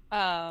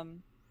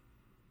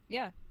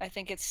yeah, I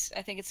think it's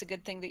a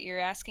good thing that you're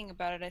asking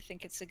about it. I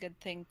think it's a good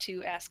thing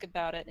to ask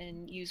about it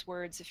and use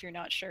words if you're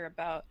not sure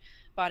about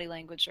body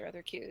language or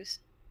other cues.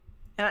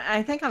 And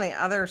I think on the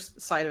other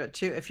side of it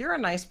too, if you're a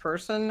nice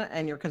person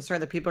and you're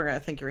concerned that people are going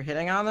to think you're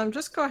hitting on them,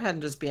 just go ahead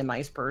and just be a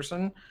nice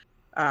person.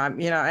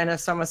 You know, and if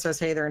someone says,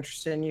 hey, they're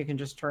interested in you, can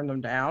just turn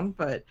them down.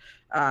 But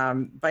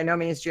by no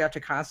means do you have to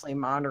constantly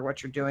monitor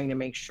what you're doing to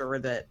make sure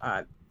that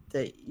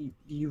that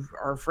you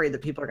are afraid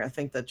that people are going to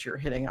think that you're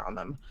hitting on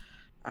them.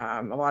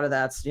 A lot of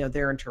that's, you know,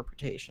 their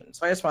interpretation.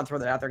 So I just want to throw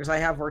that out there, because I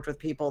have worked with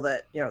people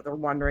that, you know, they're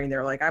wondering,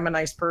 they're like, I'm a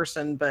nice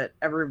person, but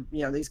you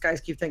know, these guys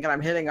keep thinking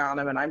I'm hitting on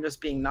them and I'm just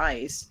being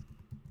nice.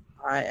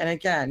 And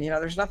again, you know,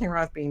 there's nothing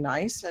wrong with being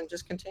nice, and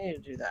just continue to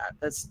do that.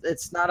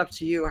 It's not up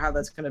to you how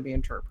that's going to be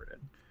interpreted.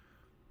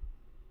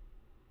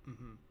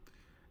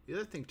 The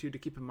other thing too to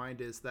keep in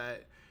mind is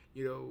that,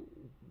 you know,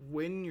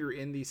 when you're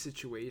in these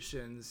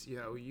situations, you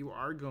know, you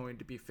are going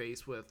to be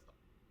faced with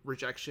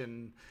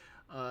rejection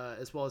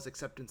as well as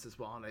acceptance as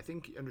well. And I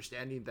think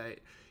understanding that,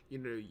 you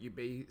know, you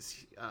may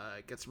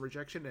get some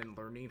rejection, and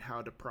learning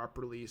how to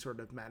properly sort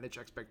of manage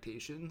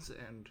expectations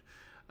and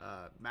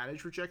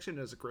manage rejection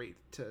is a great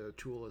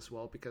tool as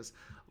well, because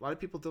a lot of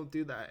people don't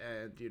do that,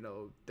 and, you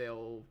know,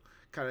 they'll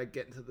kind of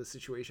get into the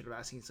situation of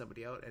asking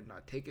somebody out and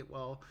not take it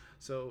well.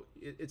 So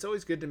it's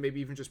always good to maybe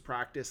even just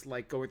practice,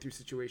 like, going through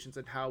situations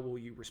and how will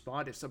you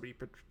respond if somebody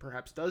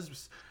perhaps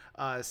does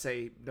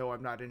say, no,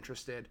 I'm not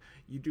interested.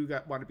 You do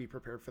want to be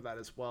prepared for that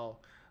as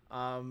well.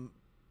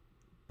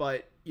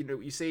 But, you know,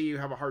 you say you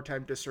have a hard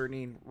time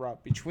discerning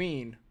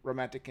between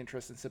romantic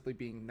interest and simply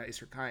being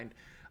nice or kind.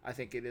 I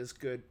think it is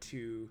good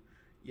to,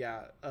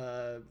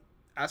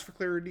 ask for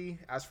clarity,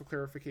 ask for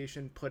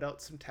clarification, put out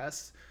some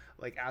tests,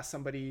 like ask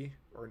somebody,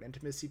 or an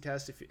intimacy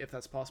test if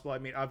that's possible. I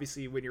mean,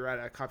 obviously when you're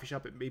at a coffee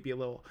shop, it may be a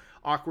little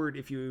awkward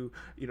if you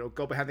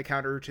go behind the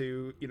counter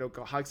to,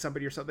 go hug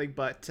somebody or something,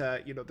 but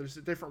there's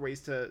different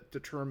ways to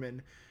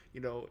determine,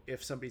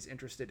 if somebody's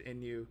interested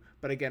in you.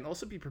 But again,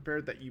 also be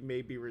prepared that you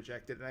may be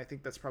rejected. And I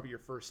think that's probably your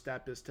first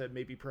step, is to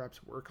maybe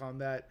perhaps work on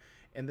that,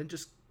 and then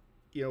just,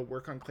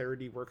 work on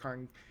clarity, work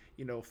on,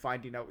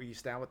 finding out where you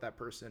stand with that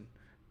person.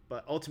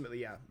 But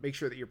ultimately, make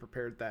sure that you're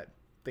prepared that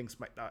things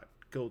might not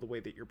go the way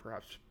that you're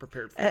perhaps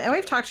prepared for. And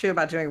we've talked to you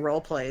about doing role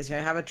plays.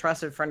 Have a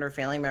trusted friend or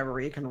family member where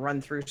you can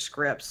run through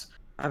scripts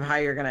of how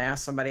you're going to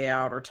ask somebody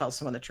out or tell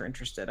someone that you're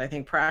interested. I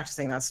think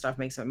practicing that stuff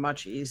makes it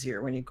much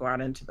easier when you go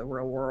out into the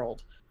real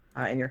world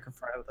and you're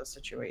confronted with those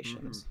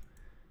situations. Mm-hmm.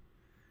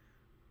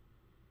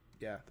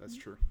 Yeah, that's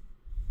true.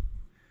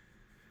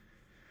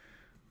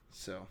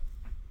 So,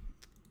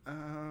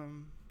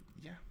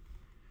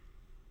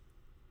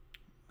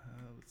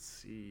 let's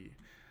see.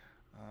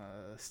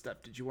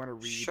 Steph, did you want to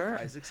read Sure.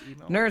 Isaac's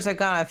email? Nerds, I've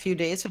gone on a few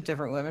dates with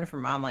different women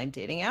from online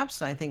dating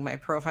apps, and I think my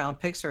profile and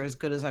pics are as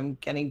good as I'm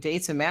getting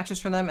dates and matches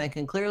from them, and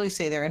can clearly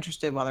say they're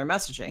interested while they're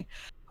messaging.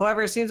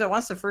 However, it seems that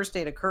once the first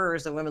date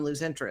occurs, the women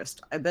lose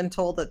interest. I've been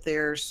told that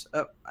there's...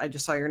 Oh, I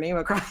just saw your name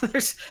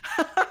across.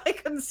 I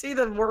couldn't see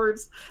the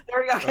words.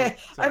 There we go. Okay.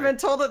 I've been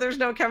told that there's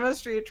no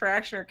chemistry,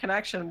 attraction, or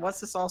connection. What's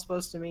this all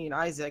supposed to mean,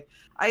 Isaac?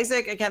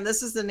 Isaac, again,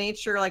 this is the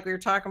nature, like we were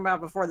talking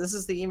about before. This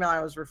is the email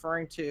I was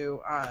referring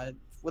to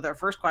with our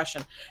first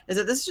question, is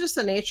that this is just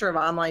the nature of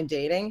online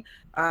dating.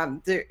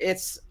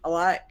 It's a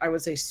lot, I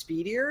would say,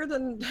 speedier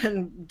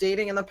than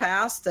dating in the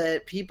past,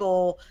 that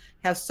people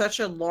have such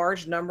a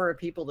large number of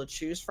people to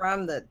choose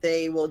from that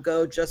they will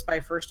go just by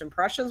first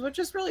impressions, which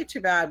is really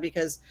too bad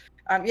because,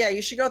 yeah,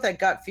 you should go with that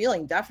gut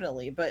feeling,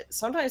 definitely. But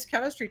sometimes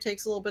chemistry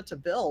takes a little bit to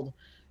build.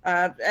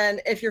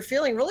 And if you're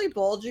feeling really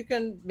bold, you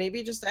can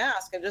maybe just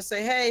ask and just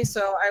say, hey,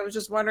 so I was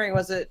just wondering,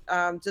 was it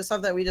just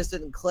something we just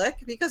didn't click?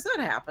 Because that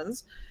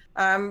happens.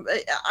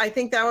 I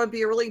think that would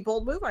be a really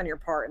bold move on your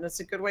part, and it's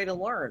a good way to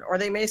learn. Or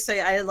they may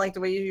say, I didn't like the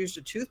way you used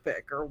a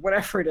toothpick, or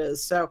whatever it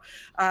is. So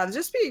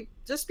just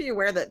be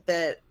aware that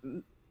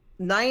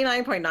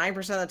 99.9%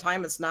 of the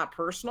time it's not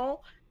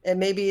personal. It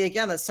may be,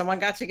 again, that someone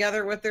got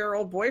together with their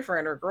old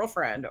boyfriend or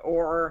girlfriend,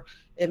 or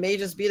it may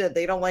just be that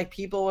they don't like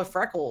people with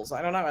freckles.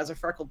 I don't know. As a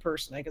freckled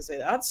person, I can say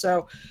that.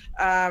 So,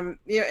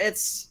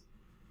 it's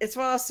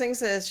one of those things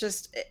that it's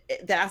just,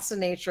 that's the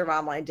nature of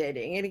online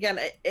dating. And again,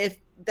 if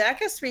that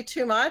gets to be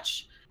too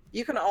much,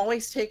 you can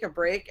always take a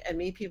break and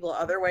meet people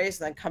other ways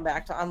and then come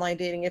back to online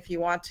dating if you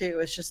want to.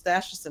 That's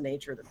just the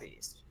nature of the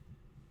beast.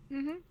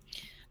 Mm-hmm.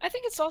 I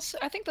think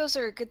those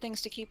are good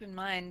things to keep in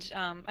mind.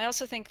 I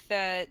also think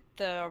that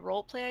the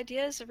role play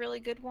idea is a really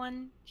good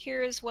one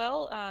here as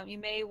well. You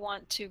may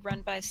want to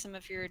run by some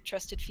of your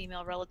trusted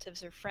female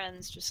relatives or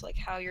friends, just like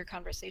how your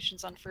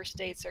conversations on first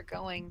dates are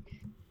going,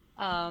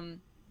 and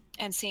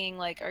seeing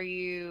like,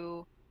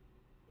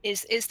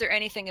 is there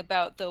anything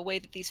about the way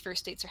that these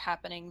first dates are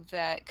happening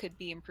that could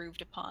be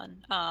improved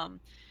upon?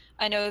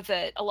 I know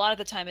that a lot of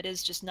the time it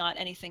is just not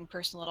anything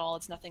personal at all.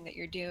 It's nothing that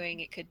you're doing.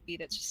 It could be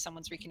that just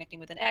someone's reconnecting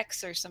with an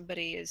ex, or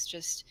somebody is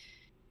just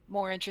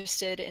more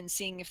interested in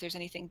seeing if there's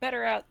anything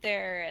better out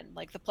there, and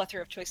like the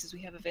plethora of choices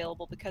we have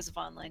available because of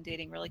online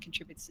dating really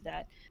contributes to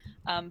that.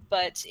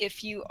 But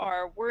if you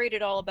are worried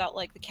at all about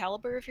like the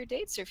caliber of your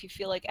dates, or if you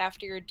feel like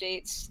after your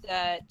dates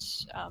that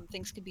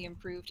things can be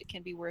improved, it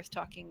can be worth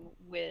talking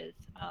with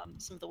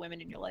some of the women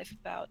in your life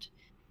about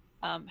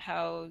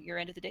how your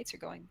end of the dates are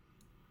going.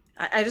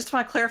 I just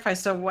want to clarify.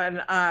 So when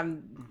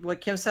what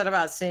Kim said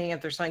about seeing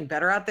if there's something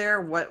better out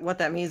there, what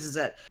that means is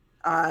that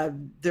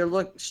they're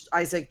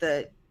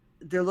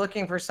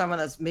looking for someone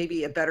that's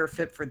maybe a better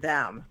fit for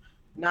them,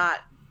 not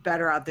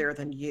better out there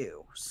than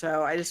you.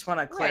 So I just want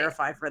to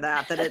clarify for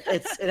that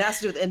it has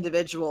to do with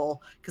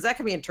individual, because that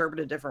can be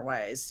interpreted different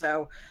ways.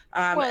 So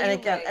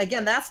and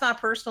again, that's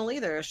not personal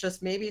either. It's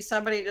just maybe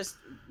somebody just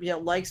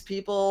likes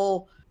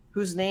people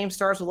whose name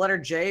starts with letter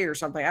J or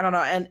something. I don't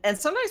know. And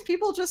sometimes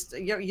people just,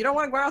 you don't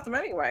want to go out with them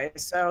anyway.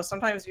 So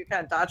sometimes you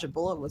kind of dodge a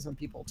bullet with some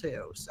people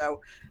too. So,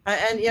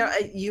 and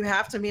you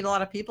have to meet a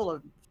lot of people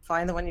to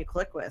find the one you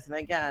click with. And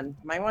again,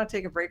 you might want to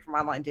take a break from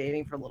online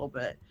dating for a little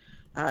bit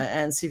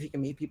and see if you can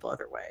meet people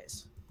other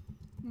ways.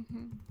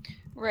 Mm-hmm.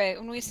 Right.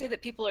 When we say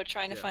that people are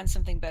trying to find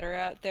something better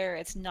out there,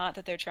 it's not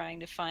that they're trying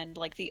to find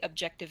like the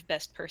objective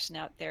best person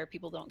out there.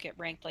 People don't get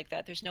ranked like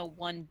that. There's no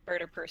one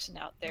better person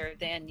out there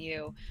than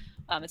you.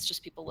 It's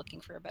just people looking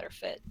for a better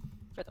fit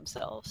for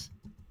themselves.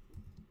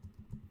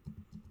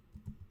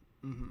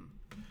 Mm-hmm.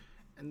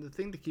 And the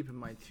thing to keep in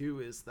mind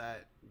too is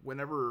that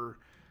whenever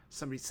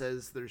somebody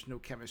says there's no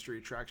chemistry,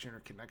 attraction,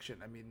 or connection,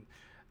 I mean,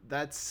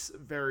 that's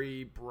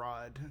very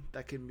broad.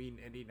 That can mean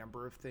any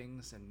number of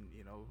things, and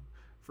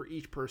for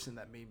each person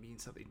that may mean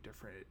something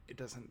different. It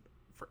doesn't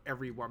for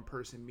every one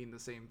person mean the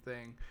same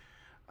thing.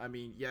 I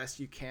mean, yes,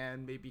 you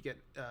can maybe get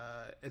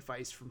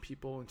advice from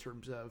people in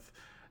terms of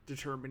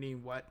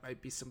determining what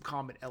might be some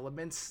common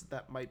elements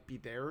that might be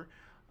there.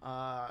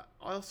 I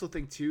also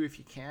think too, if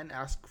you can,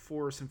 ask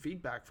for some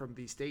feedback from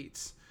these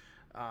dates.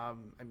 I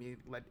mean,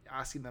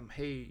 asking them,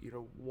 hey,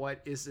 what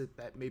is it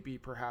that maybe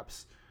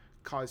perhaps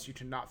caused you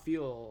to not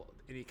feel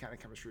any kind of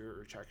chemistry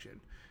or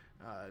attraction?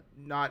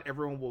 Not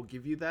everyone will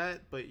give you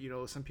that, but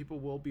some people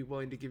will be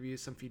willing to give you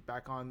some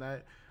feedback on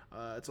that.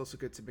 It's also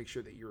good to make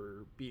sure that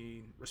you're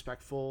being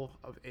respectful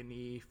of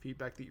any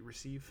feedback that you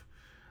receive.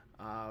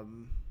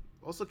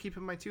 Also keep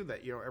in mind too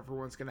that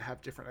everyone's going to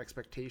have different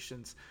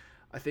expectations.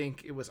 I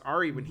think it was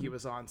Ari when he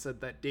was on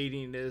said that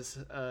dating is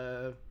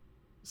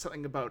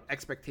something about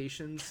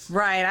expectations.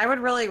 Right. I would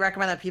really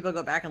recommend that people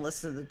go back and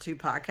listen to the 2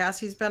 podcasts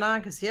he's been on,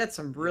 because he had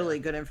some really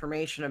good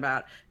information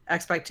about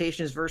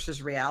expectations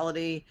versus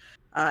reality.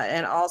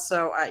 And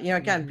also,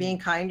 again, being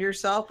kind to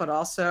yourself, but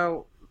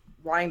also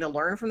wanting to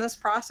learn from this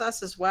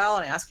process as well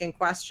and asking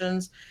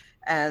questions.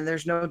 And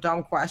there's no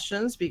dumb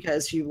questions,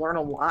 because you learn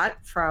a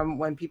lot from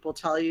when people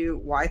tell you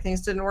why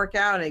things didn't work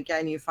out. And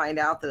again, you find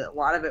out that a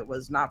lot of it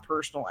was not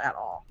personal at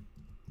all.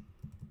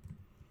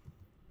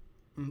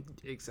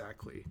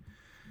 Exactly.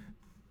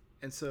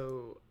 And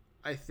so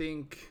I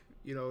think,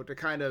 to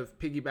kind of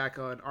piggyback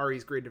on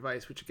Ari's great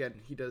advice, which again,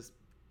 he does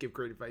give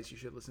great advice. You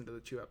should listen to the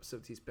 2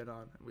 episodes he's been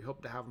on. We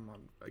hope to have him on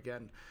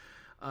again.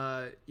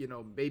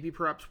 Maybe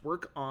perhaps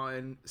work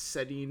on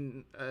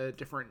setting a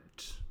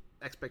different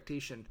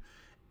expectation.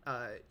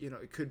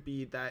 It could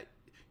be that,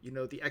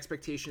 the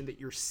expectation that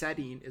you're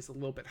setting is a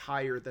little bit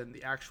higher than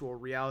the actual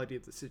reality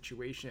of the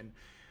situation.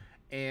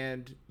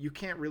 And you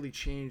can't really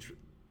change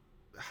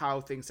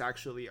how things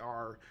actually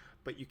are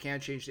but you can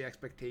change the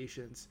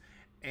expectations.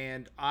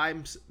 And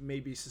I'm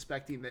maybe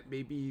suspecting that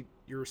maybe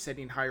you're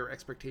setting higher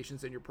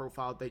expectations in your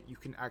profile that you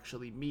can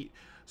actually meet.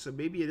 So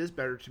maybe it is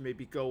better to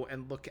maybe go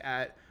and look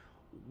at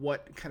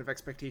what kind of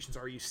expectations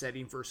are you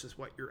setting versus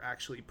what you're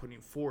actually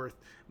putting forth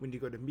when you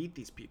go to meet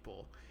these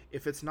people.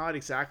 If it's not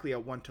exactly a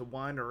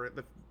one-to-one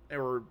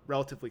or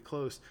relatively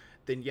close,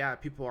 then yeah,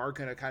 people are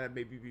going to kind of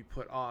maybe be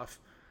put off.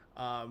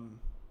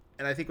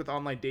 And I think with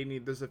online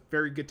dating, there's a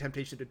very good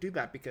temptation to do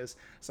that because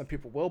some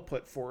people will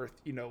put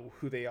forth,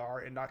 who they are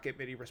and not get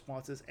many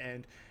responses.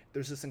 And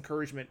there's this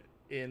encouragement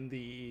in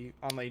the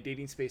online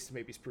dating space to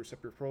maybe spruce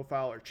up your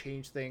profile or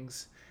change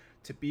things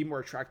to be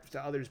more attractive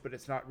to others, but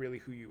it's not really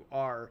who you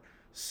are.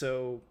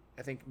 So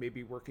I think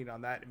maybe working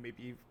on that and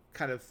maybe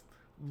kind of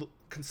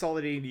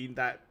consolidating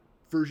that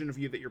version of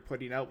you that you're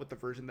putting out with the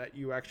version that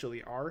you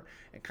actually are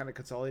and kind of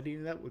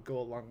consolidating that would go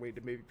a long way to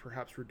maybe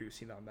perhaps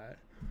reducing on that.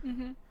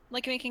 Mm-hmm.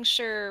 Like making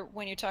sure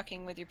when you're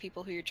talking with your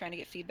people who you're trying to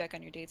get feedback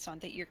on your dates on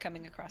that you're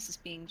coming across as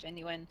being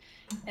genuine,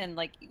 and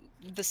like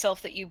the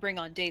self that you bring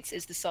on dates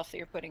is the self that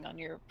you're putting on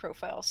your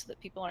profile so that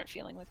people aren't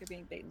feeling like they're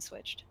being bait and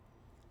switched.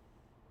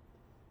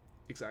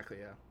 Exactly,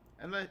 yeah.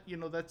 And that,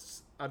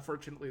 that's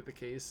unfortunately the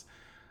case.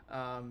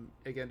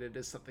 Again, it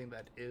is something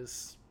that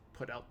is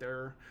put out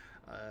there.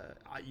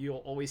 You'll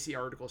always see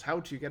articles,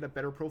 how to get a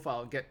better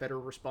profile and get better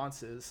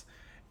responses,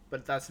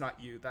 but that's not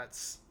you.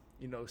 That's,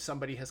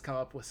 somebody has come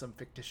up with some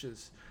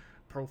fictitious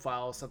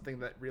profile, something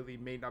that really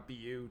may not be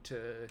you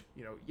to,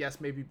 yes,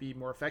 maybe be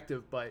more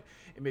effective, but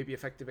it may be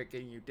effective at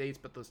getting you dates,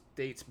 but those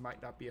dates might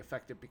not be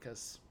effective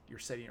because you're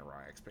setting a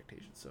wrong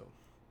expectation. So,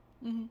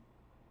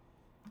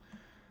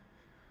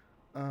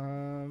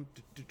 all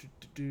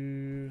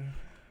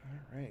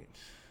right.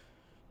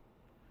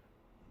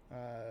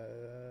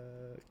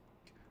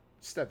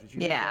 Steph, did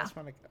you read the last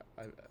one?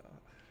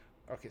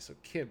 Okay, so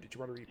Kim, did you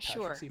want to read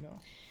Patrick's email?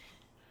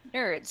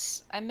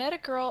 Nerds, I met a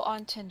girl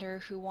on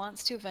Tinder who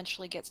wants to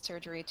eventually get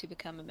surgery to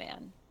become a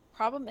man.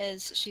 Problem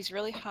is, she's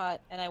really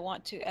hot, and I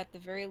want to, at the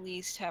very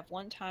least, have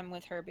one time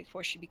with her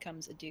before she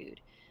becomes a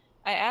dude.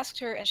 I asked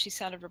her, and she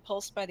sounded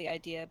repulsed by the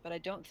idea, but I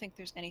don't think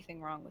there's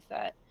anything wrong with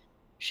that.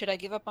 Should I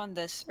give up on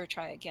this or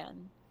try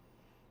again?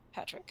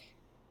 Patrick,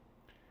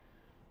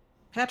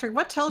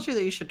 what tells you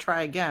that you should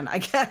try again? I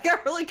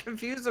got really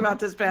confused about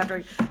this,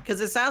 Patrick,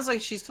 because it sounds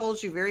like she's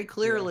told you very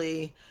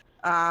clearly,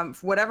 for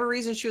whatever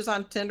reason she was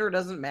on Tinder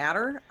doesn't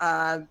matter,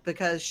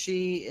 because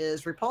she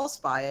is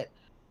repulsed by it.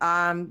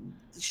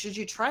 Should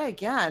you try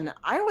again?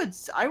 I would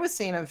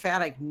say an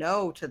emphatic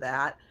no to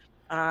that.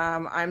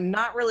 I'm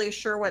not really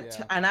sure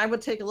what, and I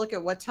would take a look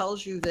at what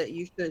tells you that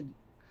you should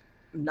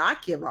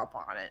not give up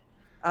on it.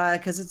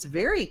 Because it's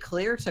very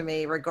clear to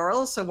me,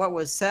 regardless of what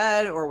was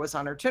said or was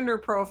on her Tinder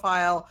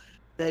profile,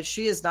 that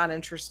she is not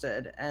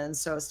interested. And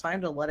so it's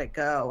time to let it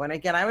go. And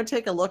again, I would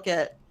take a look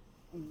at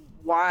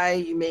why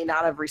you may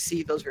not have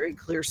received those very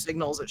clear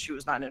signals that she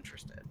was not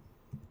interested.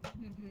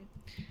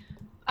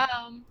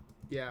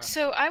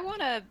 So I want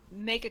to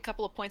make a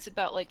couple of points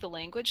about like the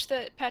language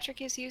that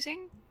Patrick is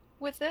using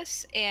with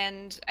this.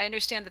 And I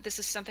understand that this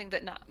is something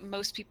that not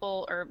most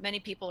people or many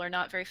people are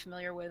not very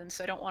familiar with. And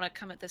so I don't want to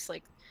come at this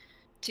like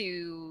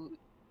to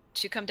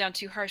come down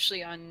too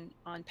harshly on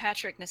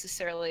Patrick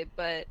necessarily,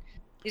 but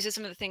these are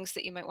some of the things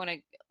that you might want to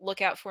look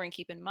out for and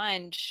keep in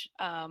mind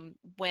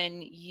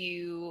when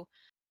you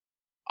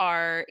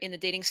are in the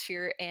dating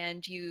sphere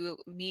and you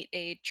meet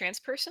a trans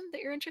person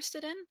that you're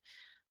interested in.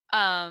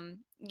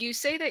 You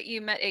say that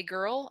you met a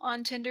girl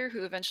on Tinder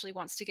who eventually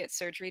wants to get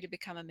surgery to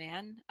become a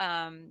man.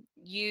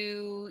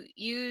 You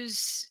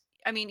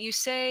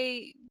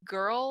say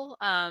girl,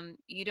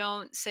 you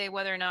don't say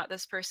whether or not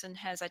this person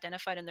has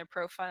identified in their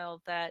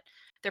profile that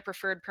their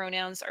preferred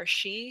pronouns are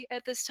she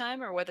at this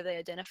time or whether they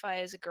identify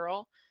as a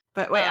girl.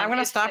 But wait, I'm going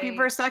to stop you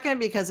for a second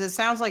because it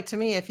sounds like to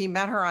me if he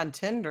met her on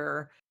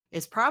Tinder,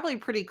 it's probably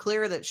pretty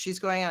clear that she's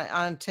going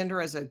on Tinder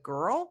as a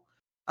girl.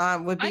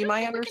 Would be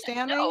my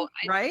understanding,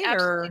 right? I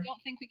absolutely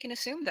don't think we can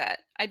assume that.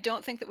 I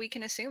don't think that we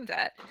can assume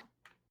that.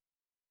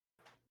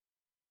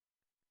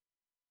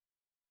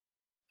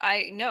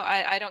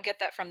 I don't get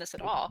that from this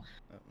at all.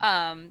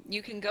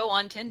 You can go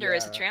on Tinder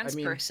as a trans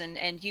person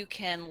and you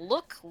can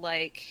look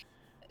like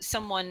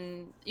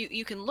someone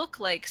you can look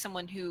like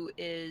someone who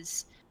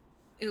is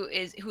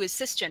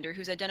cisgender,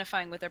 who's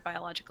identifying with their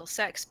biological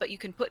sex, but you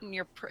can put in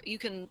you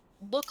can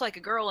look like a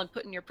girl and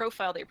put in your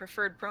profile that your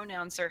preferred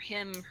pronouns are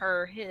him,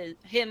 her,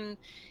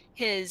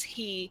 his,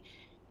 he,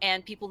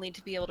 and people need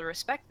to be able to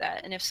respect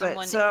that. And if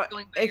someone is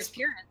going by your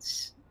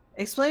appearance,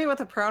 explain what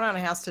the pronoun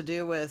has to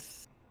do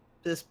with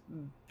this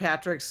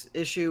Patrick's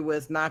issue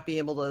with not being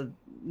able to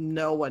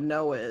know what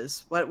no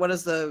is. What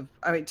is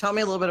tell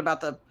me a little bit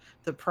about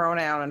the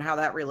pronoun and how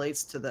that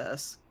relates to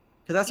this,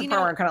 because that's the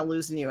part where I'm kind of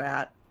losing you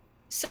at.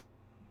 So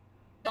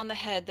on the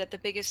head that the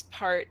biggest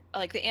part,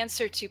 like the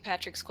answer to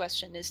Patrick's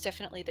question is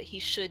definitely that he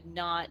should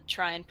not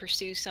try and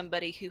pursue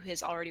somebody who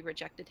has already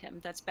rejected him.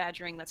 That's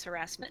badgering, that's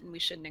harassment, and we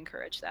shouldn't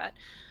encourage that.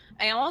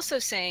 I am also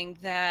saying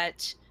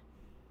that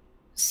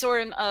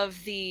sort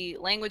of the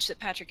language that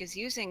Patrick is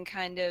using,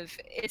 kind of,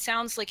 it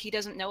sounds like he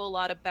doesn't know a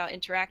lot about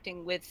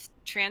interacting with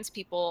trans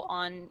people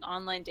on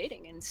online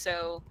dating. And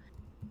so,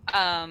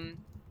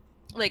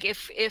 like,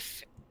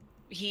 if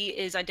he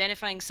is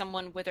identifying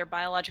someone with their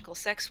biological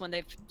sex when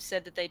they've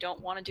said that they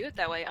don't want to do it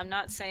that way, I'm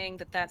not saying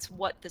that that's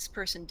what this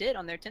person did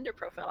on their Tinder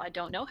profile. I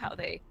don't know how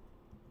they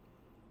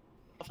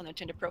on their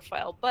Tinder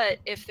profile, but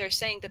if they're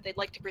saying that they'd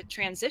like to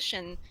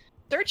transition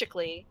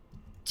surgically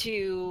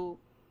to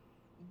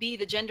be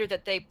the gender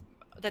that they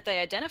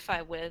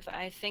identify with,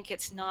 I think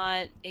it's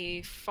not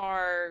a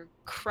far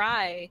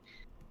cry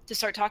to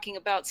start talking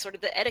about sort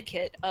of the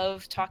etiquette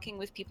of talking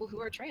with people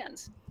who are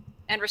trans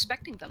and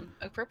respecting them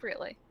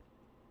appropriately.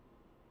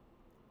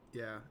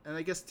 Yeah, and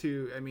I guess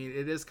too, I mean,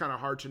 it is kind of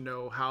hard to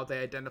know how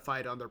they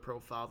identified on their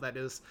profile. That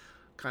is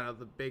kind of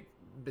the big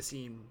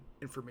missing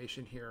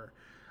information here.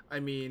 I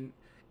mean,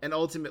 and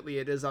ultimately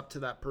it is up to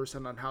that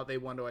person on how they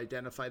want to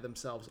identify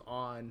themselves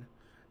on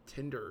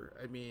Tinder.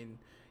 I mean,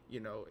 you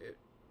know,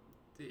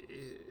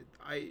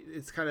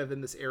 it's kind of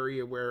in this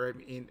area where, I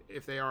mean,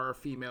 if they are a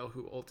female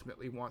who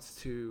ultimately wants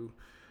to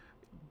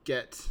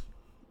get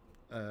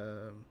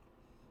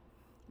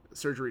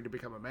surgery to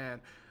become a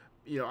man,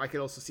 you know, I could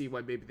also see why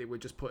maybe they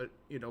would just put,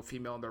 you know,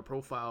 female in their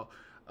profile.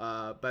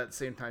 But at the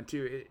same time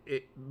too,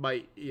 it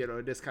might, you know,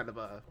 it is kind of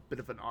a bit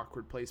of an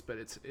awkward place, but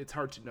it's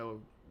hard to know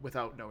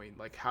without knowing,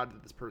 like, how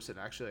did this person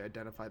actually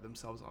identify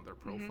themselves on their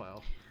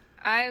profile.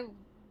 And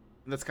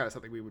that's kind of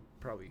something we would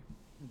probably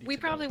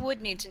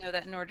would need to know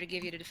that in order to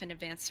give you a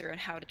definitive answer on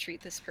how to treat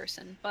this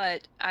person.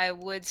 But I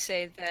would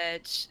say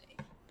that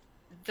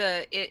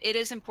it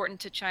is important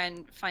to try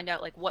and find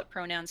out, like, what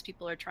pronouns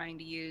people are trying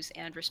to use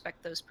and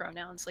respect those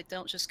pronouns. Like,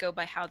 don't just go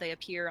by how they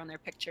appear on their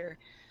picture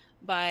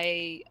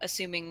by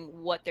assuming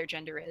what their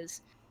gender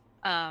is.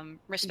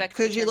 Respect.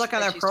 Could you look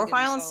on their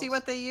profile and see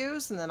what they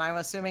use? And then I'm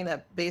assuming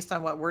that based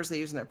on what words they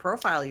use in their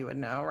profile, you would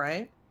know,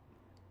 right?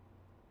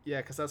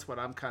 Yeah, because that's what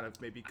I'm kind of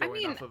maybe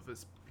going off of,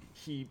 is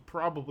he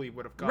probably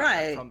would have gotten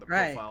it from the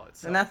profile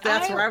itself. And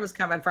that's where I was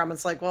coming from.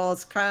 It's like, well,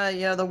 it's kind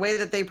of, you know, the way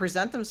that they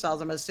present themselves,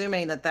 I'm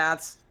assuming that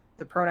that's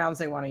the pronouns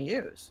they want to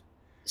use.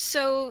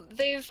 So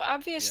they've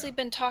obviously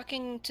been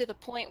talking to the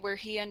point where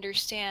he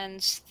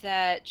understands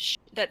that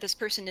that this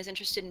person is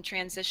interested in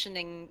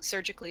transitioning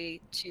surgically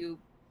to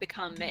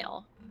become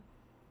male,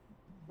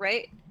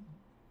 right?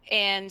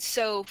 And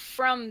so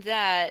from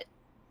that,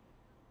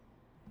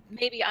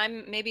 maybe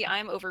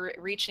I'm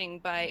overreaching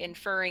by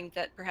inferring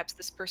that perhaps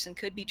this person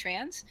could be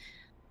trans,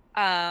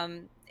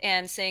 and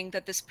saying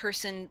that this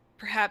person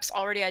perhaps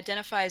already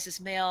identifies as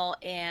male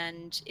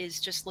and is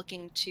just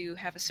looking to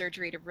have a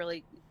surgery to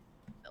really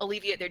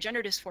alleviate their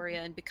gender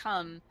dysphoria and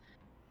become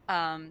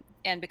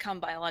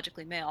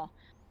biologically male.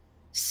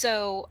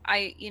 So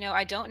I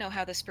don't know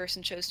how this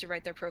person chose to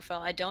write their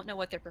profile. I don't know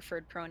what their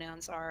preferred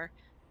pronouns are.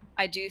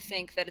 I do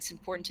think that it's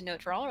important to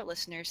note for all our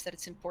listeners that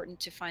it's important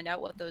to find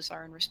out what those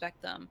are and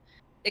respect them.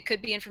 It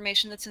could be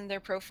information that's in their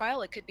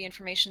profile. It could be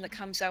information that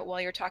comes out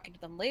while you're talking to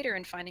them later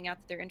and finding out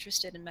that they're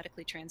interested in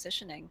medically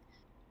transitioning.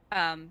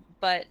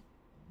 But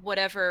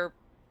whatever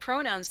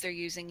pronouns they're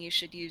using, you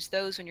should use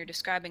those when you're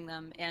describing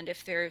them. And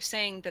if they're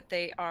saying that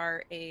they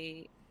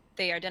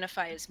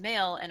identify as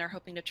male and are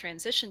hoping to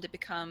transition to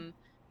become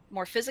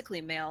more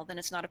physically male, then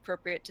it's not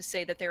appropriate to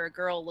say that they're a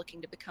girl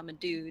looking to become a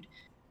dude,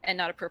 and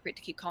not appropriate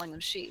to keep calling them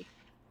she,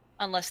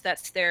 unless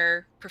that's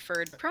their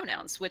preferred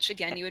pronouns, which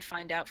again you would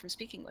find out from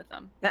speaking with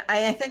them.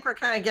 I think we're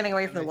kind of getting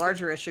away from the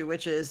larger issue,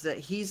 which is that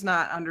he's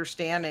not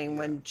understanding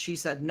when she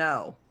said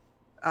no,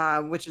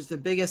 which is the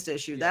biggest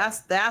issue.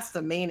 That's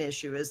the main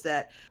issue, is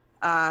that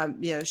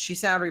you know, she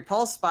sounded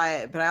repulsed by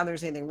it, but I don't think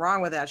there's anything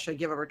wrong with that. Should I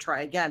give her a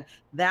try again?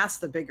 That's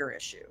the bigger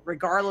issue,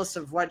 regardless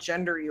of what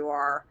gender you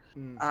are,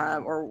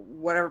 or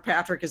whatever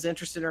Patrick is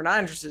interested or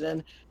not interested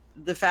in.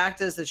 The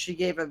fact is that she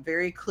gave a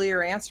very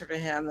clear answer to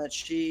him that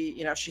she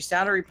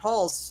sounded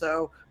repulsed.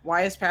 So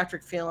why is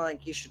Patrick feeling like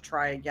he should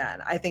try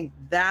again? I think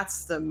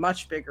that's the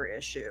much bigger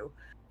issue.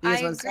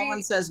 Because when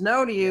someone says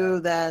no to you,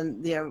 then,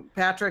 you know,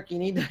 Patrick, you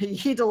need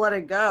to let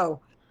it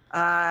go.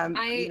 I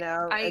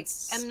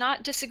am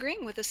not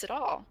disagreeing with this at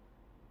all.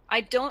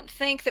 I don't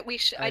think that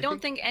I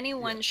don't think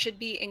anyone should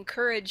be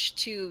encouraged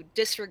to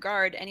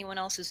disregard anyone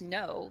else's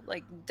no.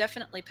 Like,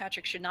 definitely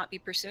Patrick should not be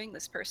pursuing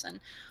this person.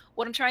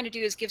 What I'm trying to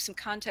do is give some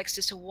context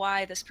as to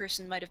why this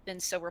person might have been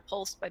so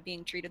repulsed by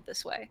being treated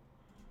this way.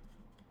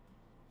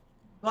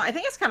 Well, I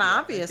think it's kind of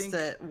obvious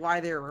that why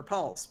they're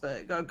repulsed,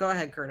 but go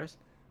ahead, Curtis.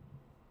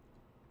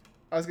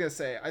 I was going to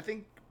say, I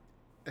think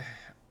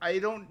I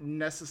don't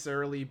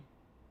necessarily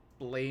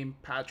blame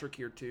Patrick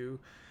here too,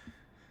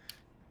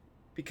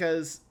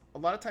 because a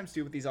lot of times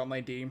too with these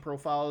online dating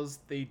profiles,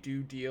 they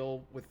do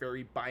deal with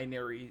very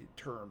binary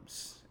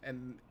terms,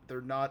 and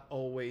they're not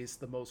always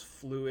the most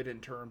fluid in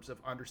terms of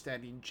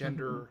understanding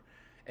gender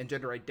and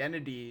gender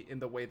identity in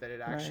the way that it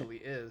actually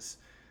is.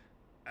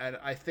 And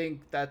I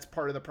think that's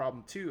part of the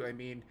problem too. I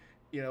mean,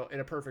 you know,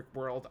 in a perfect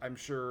world, I'm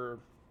sure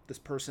this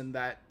person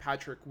that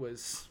Patrick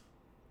was,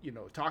 you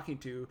know, talking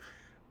to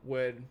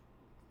would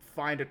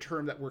find a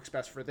term that works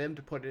best for them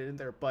to put it in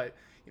there. But,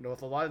 you know,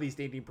 with a lot of these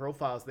dating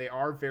profiles, they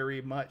are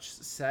very much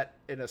set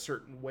in a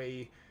certain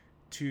way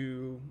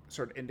to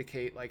sort of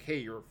indicate like, hey,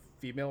 you're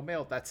female,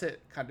 male, that's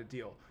it kind of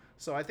deal.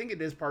 So I think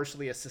it is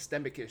partially a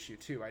systemic issue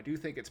too. I do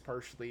think it's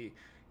partially,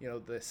 you know,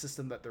 the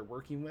system that they're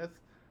working with.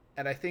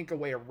 And I think a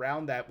way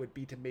around that would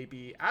be to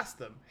maybe ask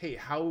them, hey,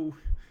 how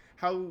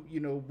you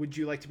know, would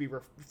you like to be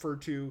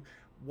referred to?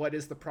 What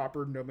is the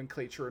proper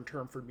nomenclature and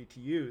term for me to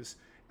use?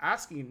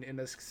 Asking in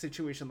a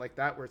situation like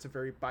that, where it's a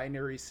very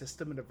binary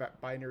system and a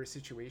binary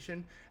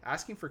situation,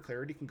 asking for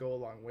clarity can go a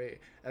long way.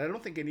 And I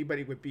don't think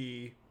anybody would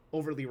be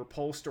overly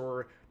repulsed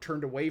or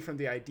turned away from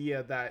the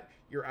idea that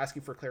you're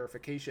asking for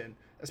clarification,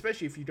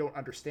 especially if you don't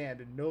understand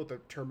and know the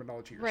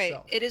terminology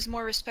yourself. Right. It is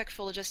more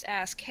respectful to just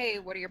ask, hey,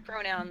 what are your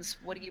pronouns?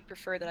 What do you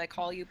prefer that I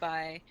call you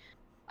by?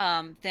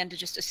 Than to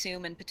just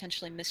assume and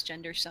potentially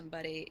misgender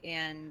somebody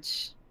and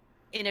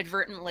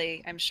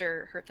inadvertently, I'm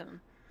sure, hurt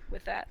them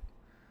with that.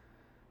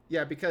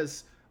 Yeah,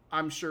 because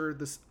I'm sure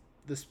this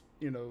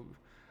you know,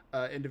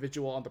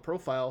 individual on the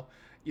profile,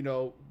 you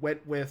know,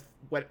 went with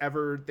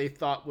whatever they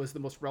thought was the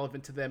most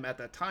relevant to them at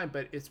that time,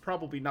 but it's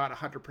probably not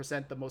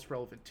 100% the most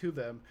relevant to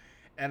them.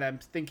 And I'm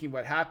thinking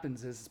what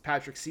happens is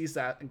Patrick sees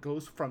that and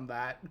goes from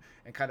that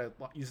and kind of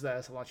uses that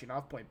as a launching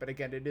off point. But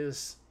again, it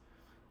is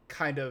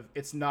kind of,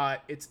 it's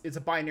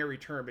a binary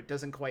term. It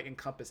doesn't quite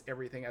encompass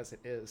everything as it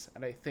is.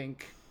 And I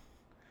think,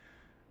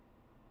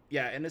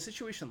 yeah, in a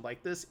situation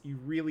like this, you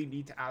really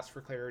need to ask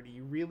for clarity.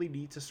 You really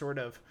need to sort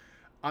of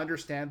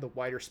understand the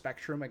wider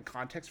spectrum and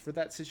context for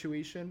that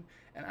situation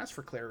and ask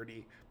for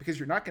clarity, because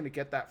you're not going to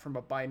get that from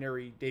a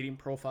binary dating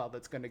profile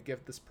that's going to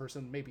give this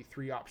person maybe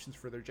 3 options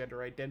for their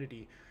gender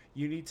identity.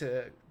 You need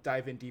to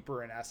dive in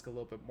deeper and ask a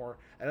little bit more.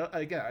 And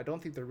again, I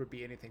don't think there would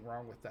be anything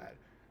wrong with that.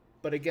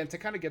 But again, to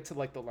kind of get to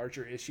like the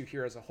larger issue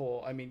here as a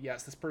whole, I mean,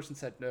 yes, this person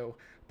said no,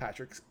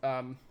 Patrick.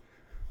 I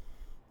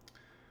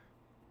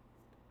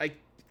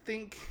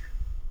think,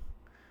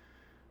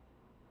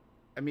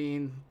 I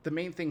mean, the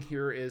main thing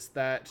here is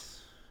that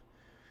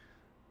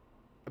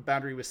a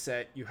boundary was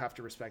set. You have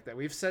to respect that.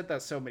 We've said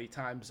that so many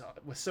times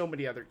with so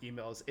many other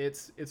emails.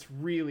 It's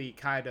really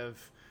kind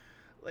of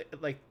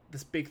like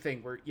this big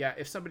thing where, yeah,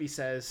 if somebody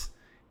says,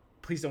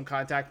 please don't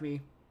contact me,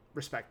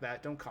 respect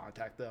that. Don't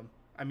contact them.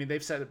 I mean,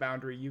 they've set a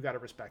boundary. You got to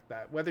respect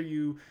that. Whether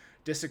you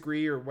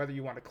disagree or whether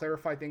you want to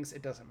clarify things,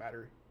 it doesn't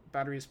matter.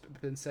 Boundaries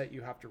been set.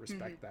 You have to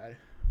respect that.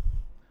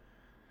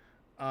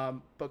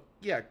 But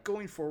yeah,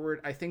 going forward,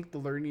 I think the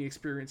learning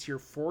experience here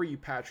for you,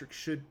 Patrick,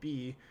 should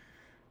be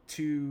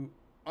to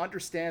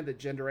understand that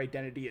gender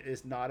identity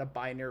is not a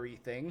binary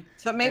thing.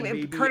 So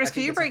maybe Curtis,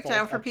 can you break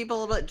down for people a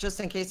little bit, just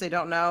in case they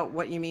don't know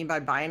what you mean by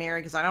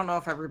binary? Because I don't know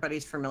if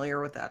everybody's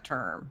familiar with that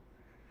term.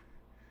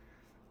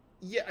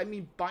 Yeah, I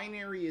mean,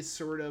 binary is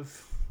sort of,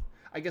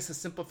 I guess, a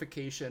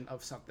simplification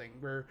of something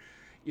where,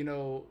 you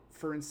know,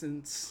 for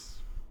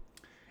instance,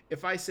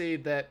 if I say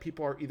that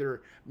people are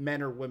either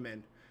men or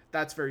women,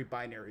 that's very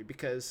binary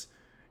because,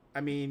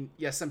 I mean,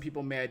 yes, some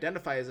people may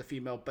identify as a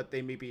female, but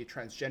they may be a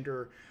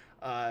transgender.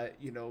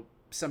 You know,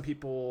 some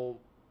people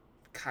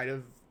kind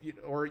of,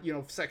 or, you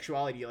know,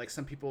 sexuality, like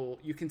some people,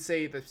 you can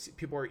say that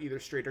people are either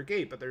straight or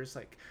gay, but there's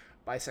like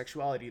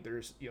bisexuality,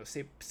 there's, you know,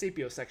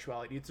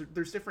 sapiosexuality.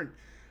 There's different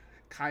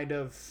kind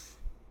of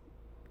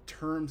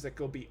terms that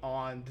go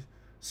beyond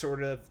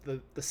sort of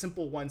the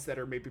simple ones that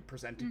are maybe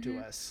presented to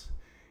us.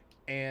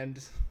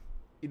 And,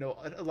 you know,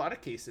 a lot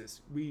of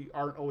cases, we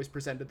aren't always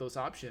presented those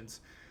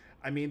options.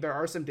 I mean, there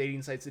are some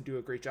dating sites that do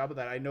a great job of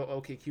that. I know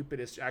OkCupid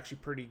is actually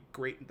pretty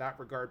great in that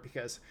regard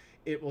because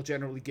it will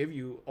generally give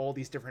you all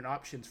these different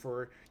options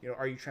for, you know,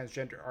 are you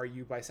transgender? Are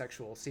you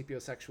bisexual,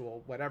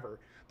 sapiosexual, whatever?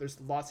 There's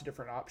lots of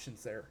different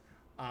options there.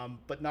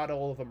 But not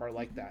all of them are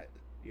like that,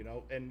 you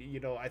know? And, you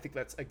know, I think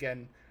that's,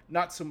 again,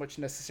 not so much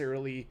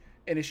necessarily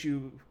an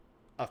issue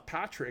of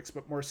Patrick's,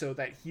 but more so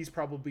that he's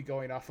probably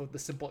going off of the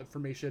simple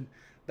information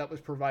that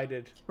was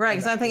provided. Right,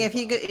 because I think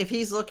if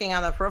he's looking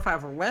on the profile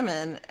for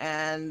women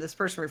and this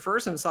person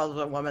refers himself as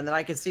a woman, then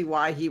I can see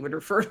why he would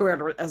refer to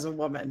her as a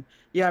woman.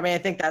 Yeah, I mean, I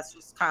think that's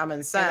just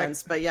common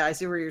sense. But yeah, I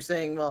see where you're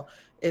saying. Well,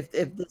 if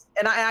this,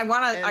 and I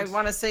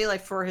want to say,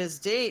 like, for his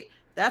date,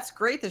 that's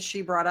great that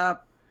she brought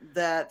up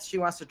that she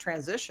wants to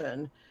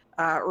transition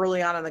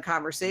early on in the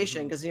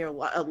conversation, because you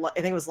know,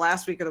 I think it was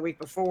last week or the week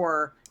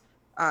before.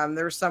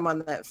 There was someone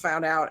that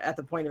found out at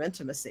the point of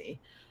intimacy.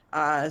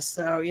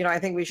 So, you know, I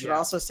think we should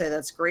also say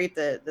that's great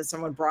that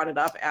someone brought it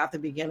up at the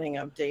beginning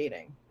of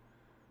dating.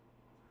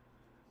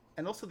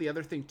 And also the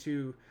other thing,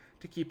 too,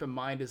 to keep in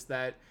mind is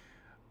that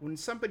when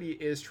somebody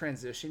is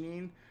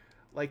transitioning,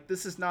 like,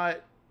 this is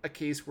not a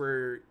case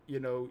where,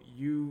 you know,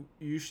 you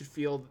should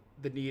feel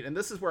the need. And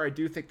this is where I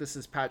do think this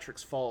is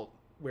Patrick's fault,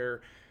 where,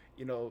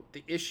 you know,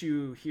 the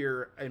issue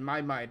here, in my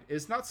mind,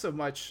 is not so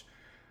much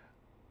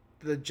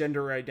the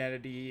gender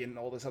identity and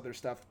all this other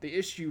stuff.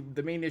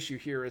 The main issue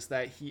here is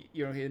that he,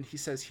 you know, and he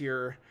says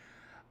here,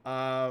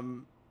 I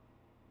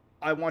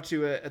want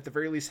to at the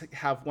very least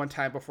have one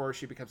time before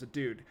she becomes a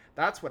dude.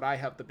 That's what I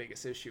have the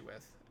biggest issue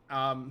with.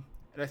 And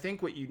I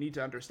think what you need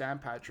to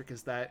understand, Patrick,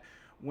 is that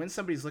when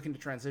somebody's looking to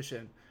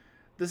transition,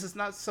 this is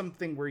not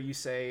something where you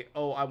say,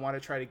 oh, I want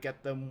to try to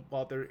get them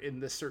while they're in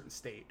this certain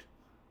state.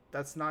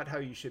 That's not how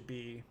you should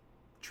be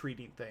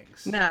treating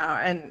things. No,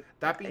 and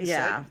that being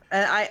yeah,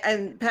 said,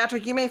 and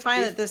Patrick, you may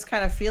find that this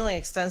kind of feeling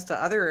extends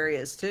to other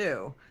areas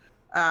too.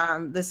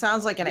 This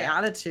sounds like an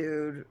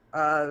attitude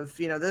of,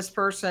 this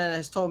person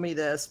has told me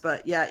this,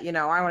 but yet,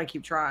 I want to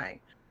keep trying.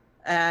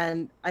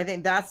 And I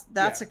think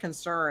that's a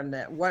concern,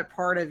 that what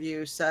part of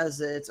you says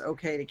it's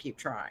okay to keep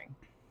trying.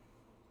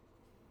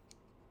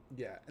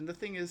 Yeah. And the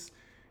thing is,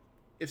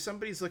 if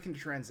somebody's looking to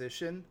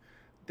transition,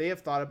 they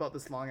have thought about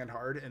this long and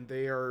hard, and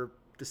they are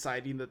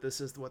deciding that this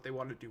is what they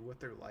want to do with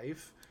their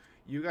life.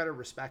 You got to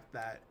respect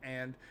that.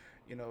 And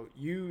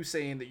you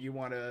saying that you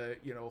want to,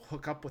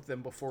 hook up with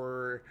them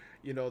before,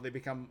 they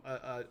become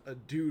a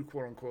dude,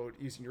 quote unquote,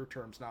 using your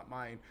terms, not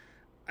mine.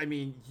 I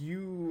mean,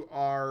 you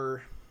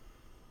are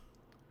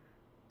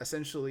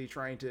essentially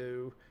trying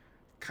to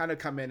kind of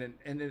come in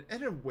and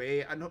in a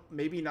way, I know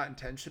maybe not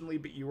intentionally,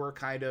 but you are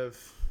kind of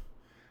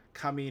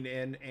coming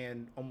in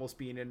and almost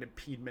being an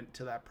impediment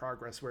to that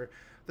progress, where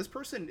this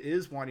person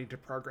is wanting to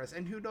progress.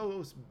 And who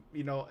knows,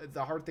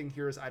 the hard thing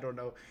here is, I don't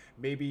know,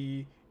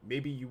 maybe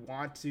you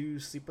want to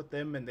sleep with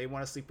them and they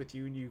want to sleep with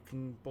you, and you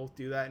can both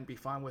do that and be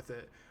fine with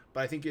it.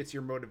 But I think it's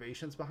your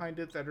motivations behind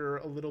it that are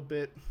a little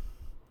bit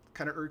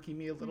kind of irking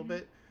me a little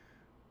bit.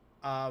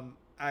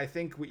 I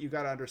think what you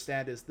got to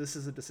understand is this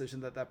is a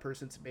decision that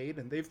person's made,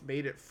 and they've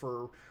made it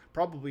for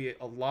probably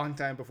a long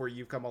time before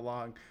you've come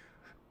along.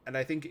 And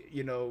I think,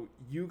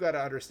 you got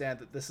to understand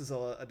that this is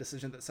a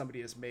decision that somebody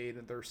has made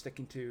and they're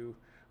sticking to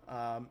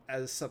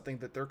as something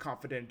that they're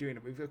confident in doing.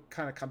 And we've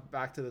kind of come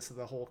back to this,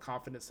 the whole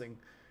confidence thing.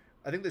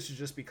 I think this should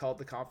just be called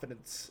the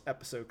confidence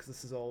episode, because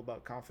this is all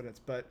about confidence.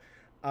 But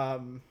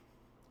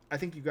I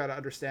think you got to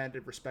understand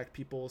and respect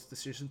people's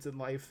decisions in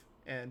life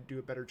and do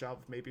a better job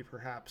of maybe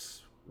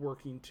perhaps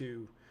working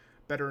to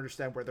better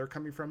understand where they're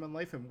coming from in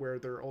life and where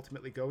they're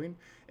ultimately going.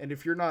 And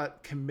if you're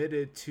not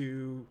committed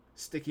to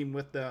sticking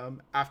with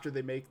them after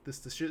they make this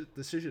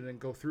decision and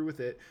go through with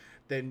it,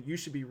 then you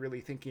should be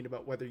really thinking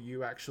about whether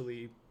you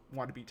actually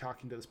want to be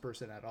talking to this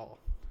person at all.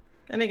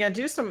 And again,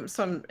 do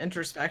some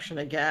introspection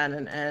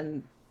again,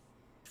 and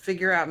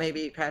figure out,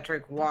 maybe,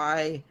 Patrick,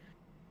 why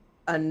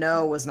a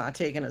no was not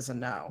taken as a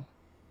no.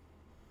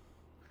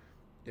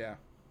 Yeah.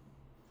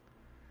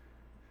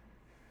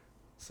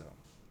 So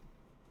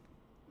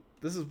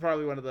this is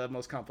probably one of the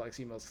most complex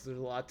emails, because there's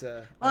a lot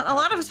to... Well, a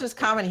lot of it's just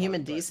common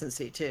human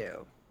decency,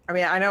 too. I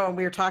mean, I know when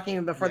we were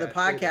talking before the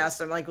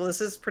podcast, I'm like, well,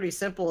 this is pretty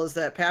simple, is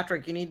that,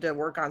 Patrick, you need to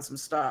work on some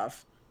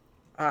stuff.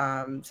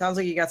 Sounds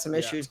like you got some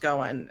issues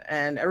going,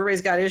 and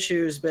everybody's got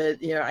issues,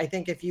 but, I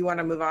think if you want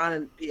to move on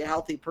and be a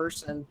healthy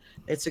person,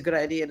 it's a good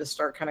idea to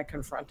start kind of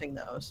confronting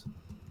those.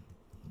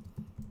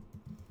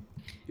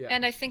 Yeah.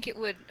 And I think it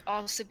would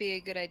also be a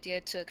good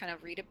idea to kind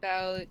of read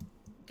about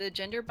the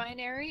gender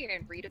binary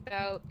and read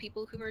about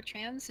people who are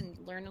trans and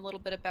learn a little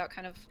bit about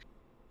kind of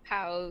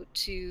how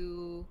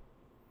to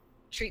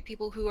treat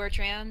people who are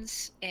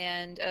trans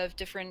and of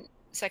different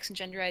sex and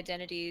gender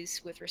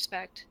identities with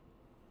respect.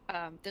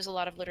 There's a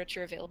lot of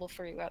literature available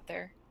for you out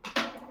there.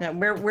 Now,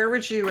 where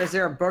would you, is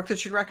there a book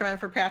that you'd recommend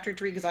for Patrick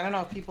to read? Because I don't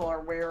know if people are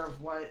aware of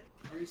what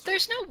research.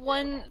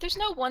 There's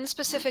no one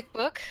specific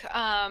book.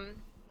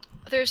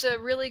 There's a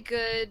really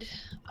good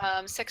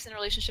sex and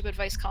relationship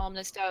advice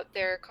columnist out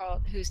there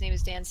whose name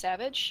is Dan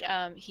Savage.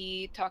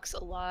 He talks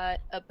a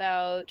lot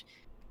about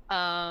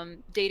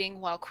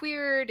dating while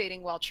queer,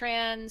 dating while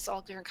trans,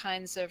 all different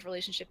kinds of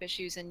relationship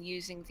issues, and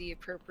using the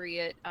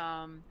appropriate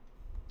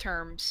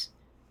terms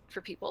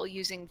for people,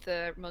 using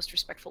the most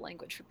respectful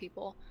language for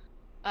people,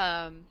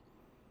 and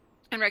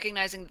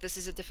recognizing that this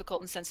is a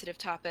difficult and sensitive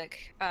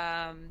topic.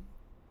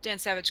 Dan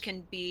Savage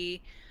can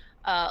be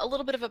a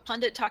little bit of a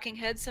pundit talking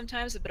head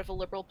sometimes, a bit of a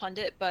liberal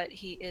pundit, but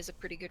he is a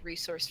pretty good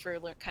resource for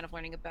kind of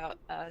learning about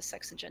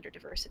sex and gender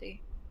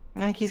diversity. I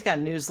think he's got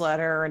a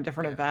newsletter and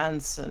different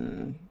events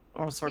and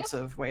all sorts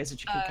of ways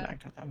that you can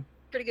connect with him.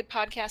 Pretty good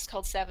podcast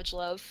called Savage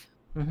Love,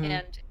 Mm-hmm.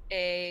 and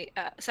a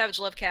Savage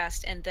Love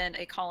cast, and then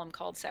a column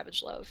called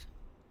Savage Love.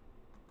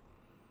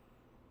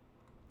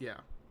 Yeah.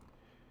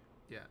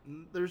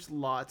 There's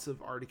lots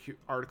of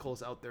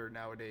articles out there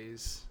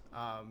nowadays.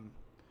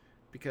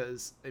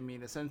 Because, I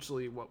mean,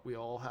 essentially what we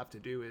all have to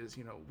do is,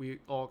 we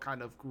all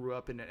kind of grew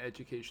up in an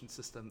education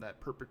system that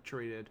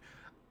perpetuated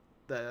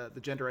the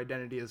gender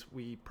identity as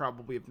we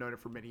probably have known it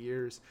for many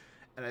years.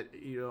 And,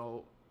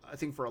 I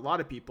think for a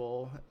lot of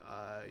people,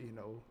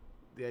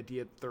 the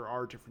idea that there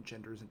are different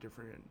genders and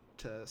different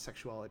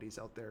sexualities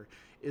out there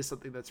is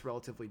something that's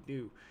relatively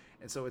new.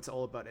 And so it's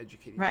all about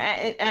educating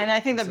Right. And I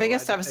think the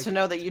biggest stuff is to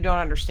know that you don't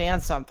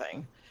understand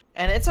something.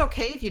 And it's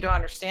okay if you don't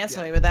understand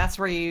something, but that's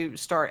where you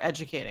start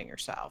educating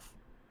yourself.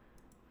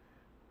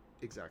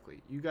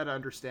 Exactly. You got to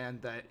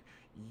understand that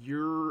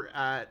you're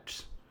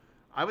at,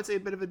 I would say, a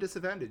bit of a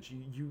disadvantage.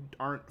 You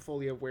aren't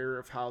fully aware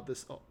of how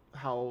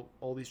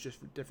all these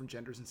different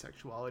genders and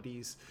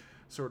sexualities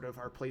sort of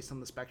are placed on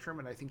the spectrum,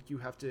 and I think you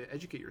have to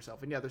educate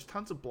yourself. And yeah, there's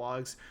tons of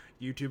blogs,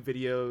 YouTube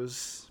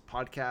videos,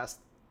 podcasts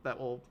that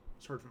will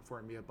sort of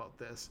inform you about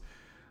this.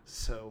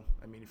 So,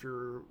 I mean, if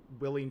you're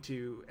willing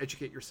to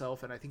educate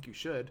yourself, and I think you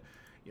should,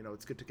 you know,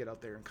 it's good to get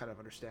out there and kind of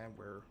understand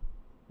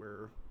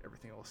where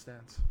everything else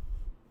stands.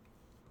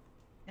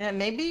 And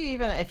maybe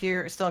even if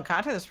you're still in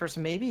contact with this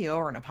person, maybe you owe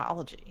her an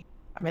apology.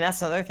 I mean,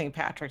 that's another thing,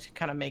 Patrick, to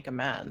kind of make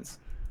amends.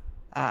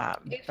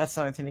 That's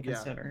another thing to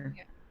consider.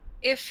 Yeah.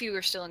 If you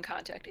are still in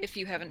contact, if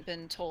you haven't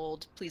been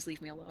told, please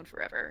leave me alone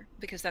forever,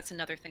 because that's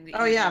another thing that.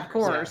 Oh yeah, of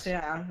course,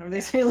 yeah. If they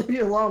say leave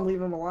you alone, leave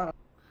them alone.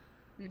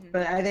 Mm-hmm.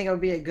 But I think it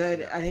would be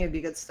it'd be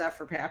good stuff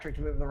for Patrick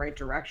to move in the right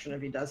direction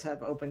if he does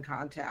have open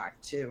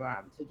contact to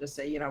just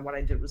say, you know, what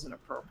I did was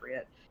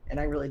inappropriate and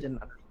I really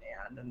didn't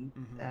understand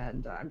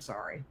and I'm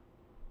sorry.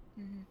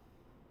 Mm-hmm.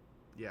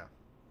 Yeah.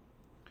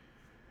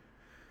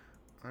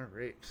 All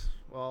right.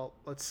 Well,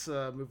 let's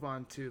move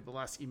on to the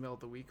last email of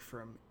the week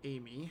from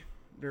Amy.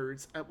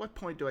 Nerds, at what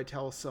point do I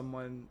tell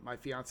someone my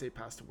fiance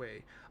passed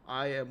away?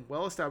 I am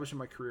well established in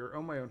my career,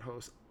 own my own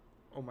house,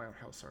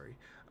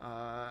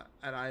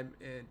 and I'm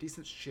in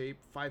decent shape,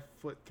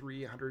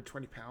 5'3",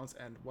 120 pounds,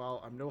 and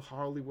while I'm no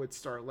Hollywood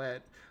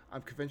starlet,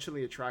 I'm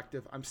conventionally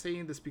attractive. I'm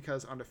saying this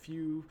because on a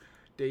few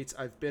dates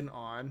I've been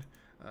on,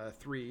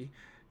 3,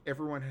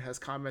 everyone has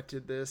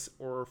commented this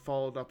or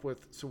followed up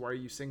with, so why are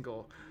you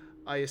single?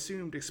 I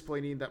assumed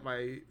explaining that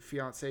my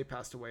fiance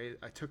passed away,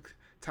 I took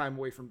time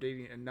away from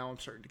dating, and now I'm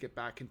starting to get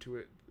back into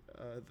it,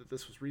 that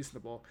this was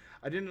reasonable.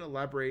 I didn't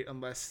elaborate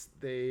unless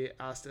they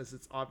asked, as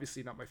it's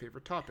obviously not my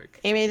favorite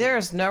topic. Amy, there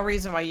is no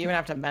reason why you even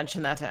have to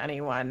mention that to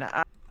anyone.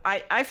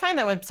 I find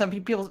that when some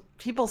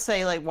people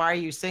say, like, why are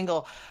you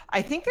single?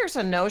 I think there's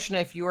a notion,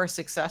 if you're a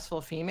successful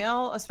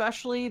female,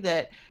 especially,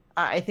 that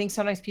I think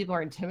sometimes people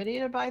are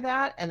intimidated by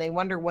that and they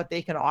wonder what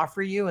they can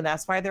offer you, and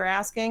that's why they're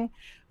asking.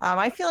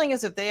 My feeling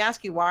is if they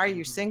ask you, why are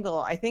you single?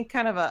 I think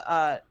kind of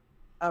a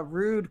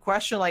rude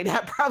question like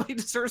that probably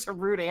deserves a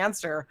rude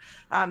answer.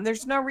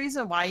 There's no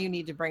reason why you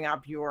need to bring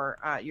up your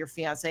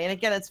fiance. And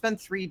again, it's been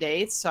 3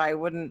 dates, so I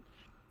wouldn't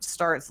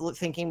start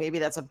thinking maybe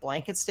that's a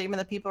blanket statement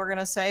that people are going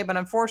to say. But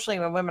unfortunately,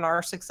 when women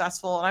are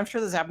successful, and I'm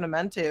sure this happened to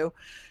men too,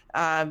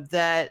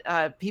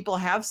 that people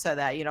have said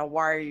that, you know,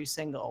 why are you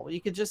single? You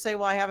could just say,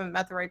 well, I haven't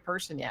met the right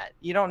person yet.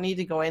 You don't need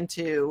to go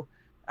into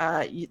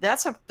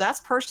that's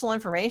personal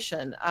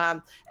information.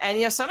 And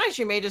you know, sometimes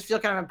you may just feel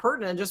kind of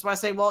impertinent and just want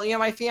to say, well, you know,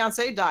 my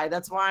fiance died,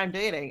 that's why I'm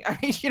dating.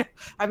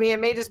 I mean,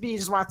 it may just be you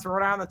just want to throw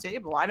it on the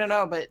table. I don't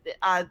know, but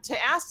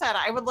to ask that,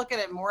 I would look at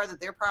it more that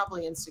they're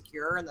probably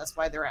insecure, and that's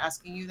why they're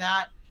asking you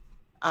that.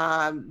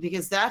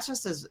 Because that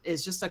just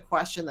is just a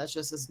question that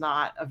just is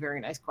not a very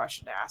nice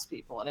question to ask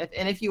people.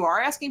 And if you are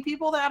asking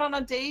people that on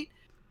a date,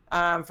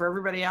 for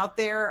everybody out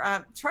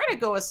there, try to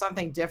go with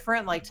something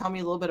different, like tell me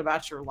a little bit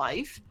about your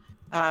life.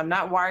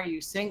 Not why are you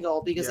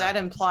single, because that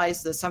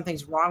implies that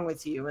something's wrong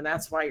with you and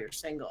that's why you're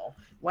single,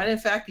 when in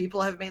fact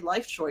people have made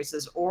life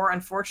choices, or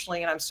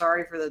unfortunately, and I'm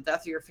sorry for the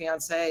death of your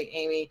fiance,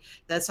 Amy,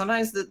 that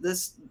sometimes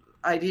this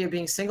idea of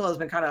being single has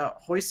been kind of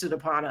hoisted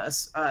upon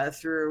us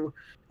through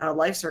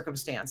life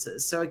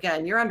circumstances. So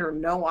again, you're under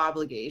no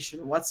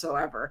obligation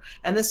whatsoever,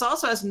 and this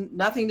also has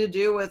nothing to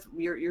do with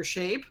your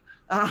shape.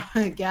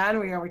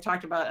 Again, we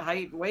talked about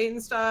height and weight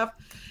and stuff.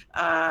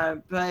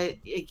 But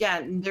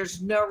again,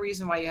 there's no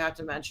reason why you have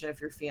to mention if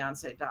your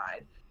fiance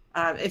died.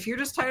 If you're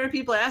just tired of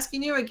people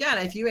asking you, again,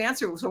 if you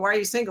answer, so why are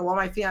you single? Well,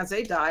 my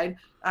fiance died.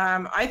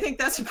 I think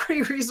that's a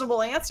pretty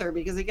reasonable answer,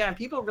 because again,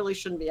 people really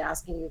shouldn't be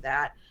asking you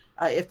that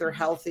if they're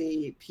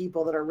healthy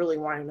people that are really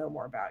wanting to know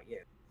more about you.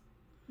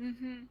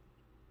 Mm-hmm.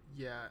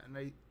 Yeah,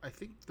 and I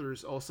think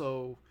there's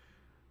also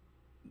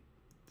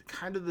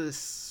kind of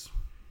this,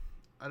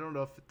 I don't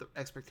know if the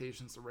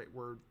expectation is the right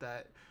word,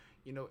 that,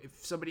 you know,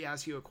 if somebody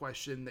asks you a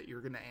question that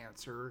you're going to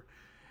answer,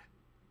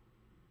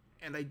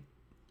 and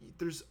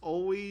there's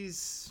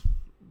always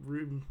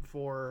room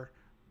for,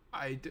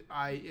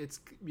 it's,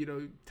 you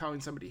know,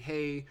 telling somebody,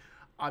 hey,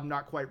 I'm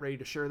not quite ready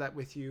to share that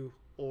with you,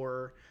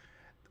 or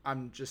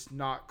I'm just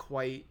not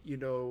quite, you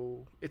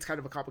know, it's kind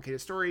of a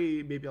complicated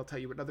story, maybe I'll tell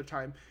you another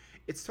time.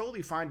 It's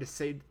totally fine to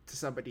say to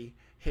somebody,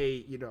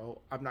 hey, you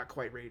know, I'm not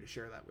quite ready to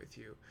share that with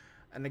you.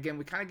 And again,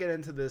 we kind of get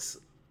into this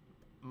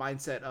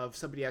mindset of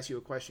somebody asks you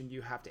a question,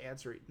 you have to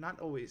answer it. Not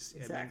always.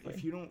 Exactly. I mean,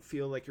 if you don't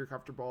feel like you're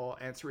comfortable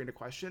answering a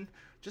question,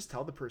 just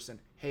tell the person,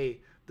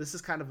 hey, this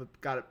is kind of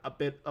got a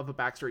bit of a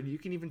backstory. You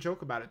can even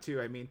joke about it too.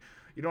 I mean,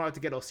 you don't have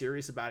to get all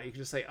serious about it. You can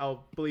just say,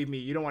 oh, believe me,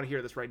 you don't want to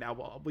hear this right now.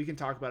 Well, we can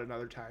talk about it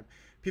another time.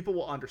 People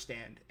will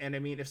understand. And I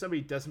mean, if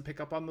somebody doesn't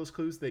pick up on those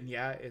clues, then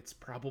yeah, it's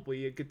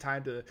probably a good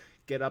time to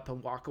get up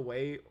and walk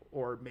away,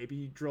 or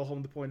maybe drill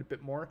home the point a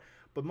bit more.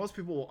 But most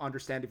people will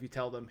understand if you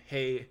tell them,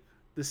 hey,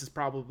 this is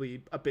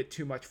probably a bit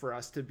too much for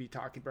us to be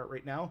talking about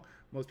right now.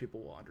 Most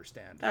people will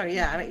understand. Oh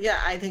yeah.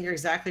 Yeah, I think you're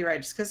exactly right.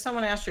 Just because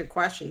someone asks you a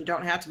question, you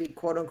don't have to be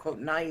quote unquote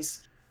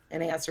nice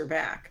and answer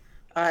back.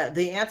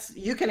 The answer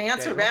you can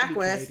answer back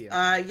with,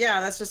 yeah,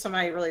 that's just something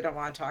I really don't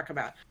want to talk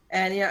about.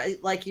 And yeah,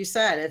 like you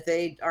said, if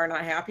they are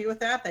not happy with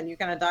that, then you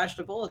kind of dodged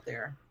a bullet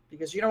there,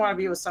 because you don't want to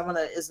be with someone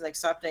that isn't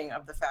accepting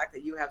of the fact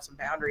that you have some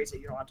boundaries that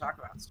you don't want to talk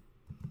about.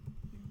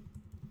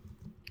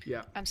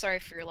 Yeah. I'm sorry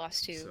for your loss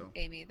too,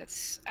 Amy.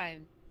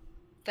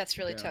 That's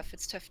really Yeah. tough.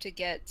 It's tough to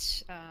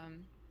get.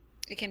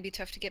 It can be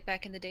tough to get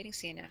back in the dating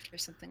scene after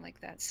something like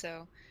that.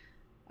 So,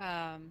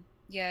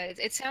 yeah,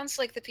 it sounds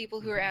like the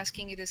people who are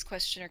asking you this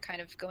question are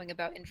kind of going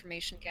about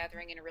information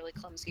gathering in a really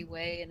clumsy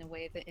way, in a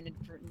way that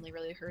inadvertently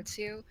really hurts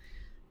you.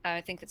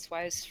 I think it's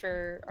wise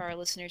for our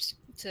listeners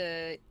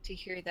to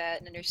hear that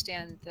and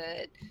understand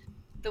that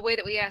the way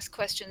that we ask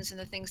questions and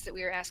the things that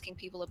we are asking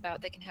people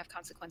about, they can have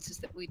consequences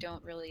that we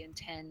don't really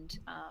intend.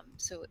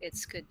 So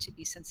it's good to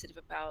be sensitive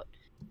about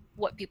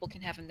what people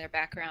can have in their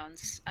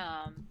backgrounds.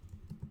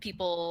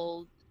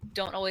 People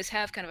don't always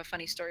have kind of a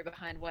funny story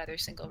behind why they're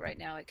single right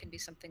now. It can be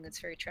something that's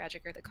very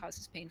tragic or that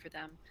causes pain for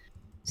them.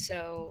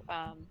 So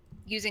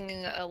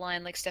using a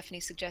line like Stephanie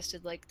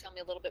suggested, like, tell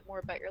me a little bit more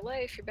about your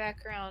life, your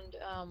background,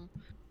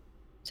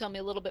 tell me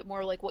a little bit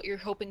more like what you're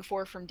hoping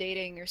for from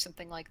dating or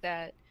something like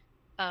that.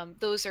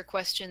 Those are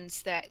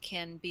questions that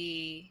can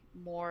be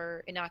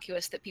more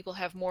innocuous, that people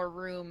have more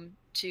room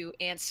to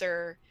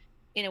answer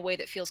in a way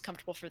that feels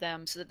comfortable for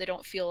them, so that they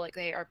don't feel like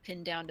they are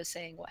pinned down to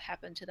saying what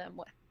happened to them,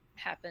 what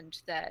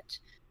happened that,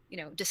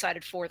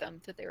 decided for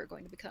them that they were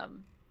going to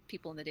become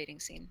people in the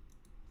dating scene.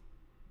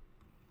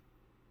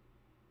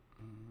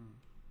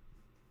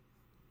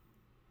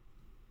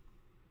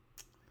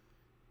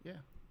 Yeah.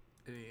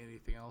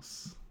 Anything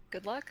else?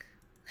 Good luck.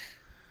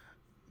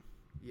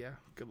 Yeah,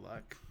 good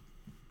luck.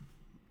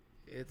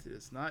 It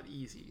is not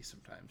easy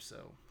sometimes,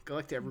 so good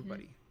luck to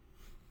everybody.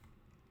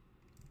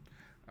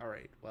 All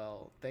right.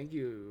 Well, thank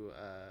you,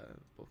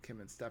 both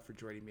Kim and Steph, for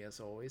joining me as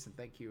always, and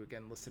thank you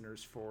again,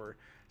 listeners, for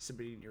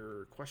submitting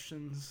your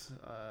questions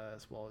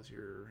as well as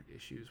your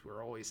issues.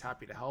 We're always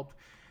happy to help.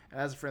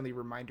 And as a friendly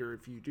reminder,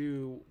 if you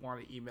do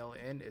want to email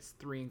in, it's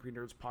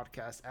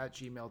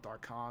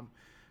 3angrynerdspodcast@gmail.com.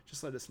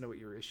 Just let us know what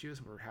your issue is,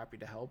 and we're happy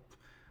to help.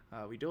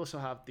 We do also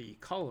have the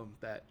column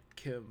that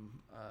Kim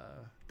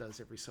does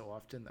every so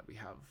often that we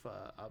have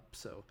up.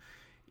 So,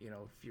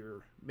 if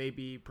you're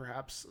maybe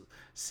perhaps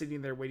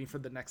sitting there waiting for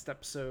the next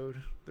episode,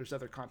 there's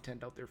other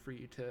content out there for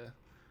you to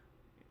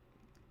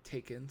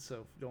take in.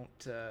 So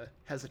don't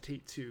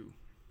hesitate to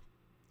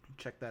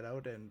check that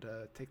out and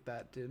take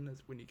that in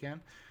when you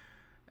can.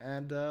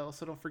 And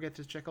also don't forget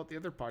to check out the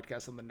other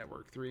podcasts on the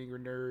network, 3 Angry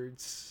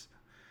Nerds.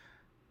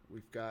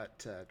 We've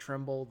got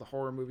Tremble, the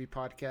horror movie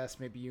podcast.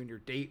 Maybe you and your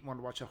date want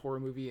to watch a horror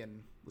movie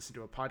and listen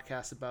to a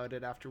podcast about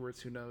it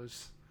afterwards. Who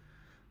knows?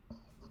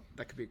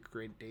 That could be a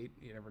great date.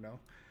 You never know.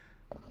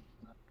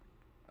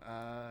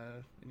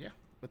 And yeah,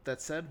 with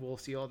that said, we'll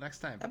see you all next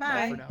time. Bye-bye.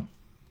 Bye for now.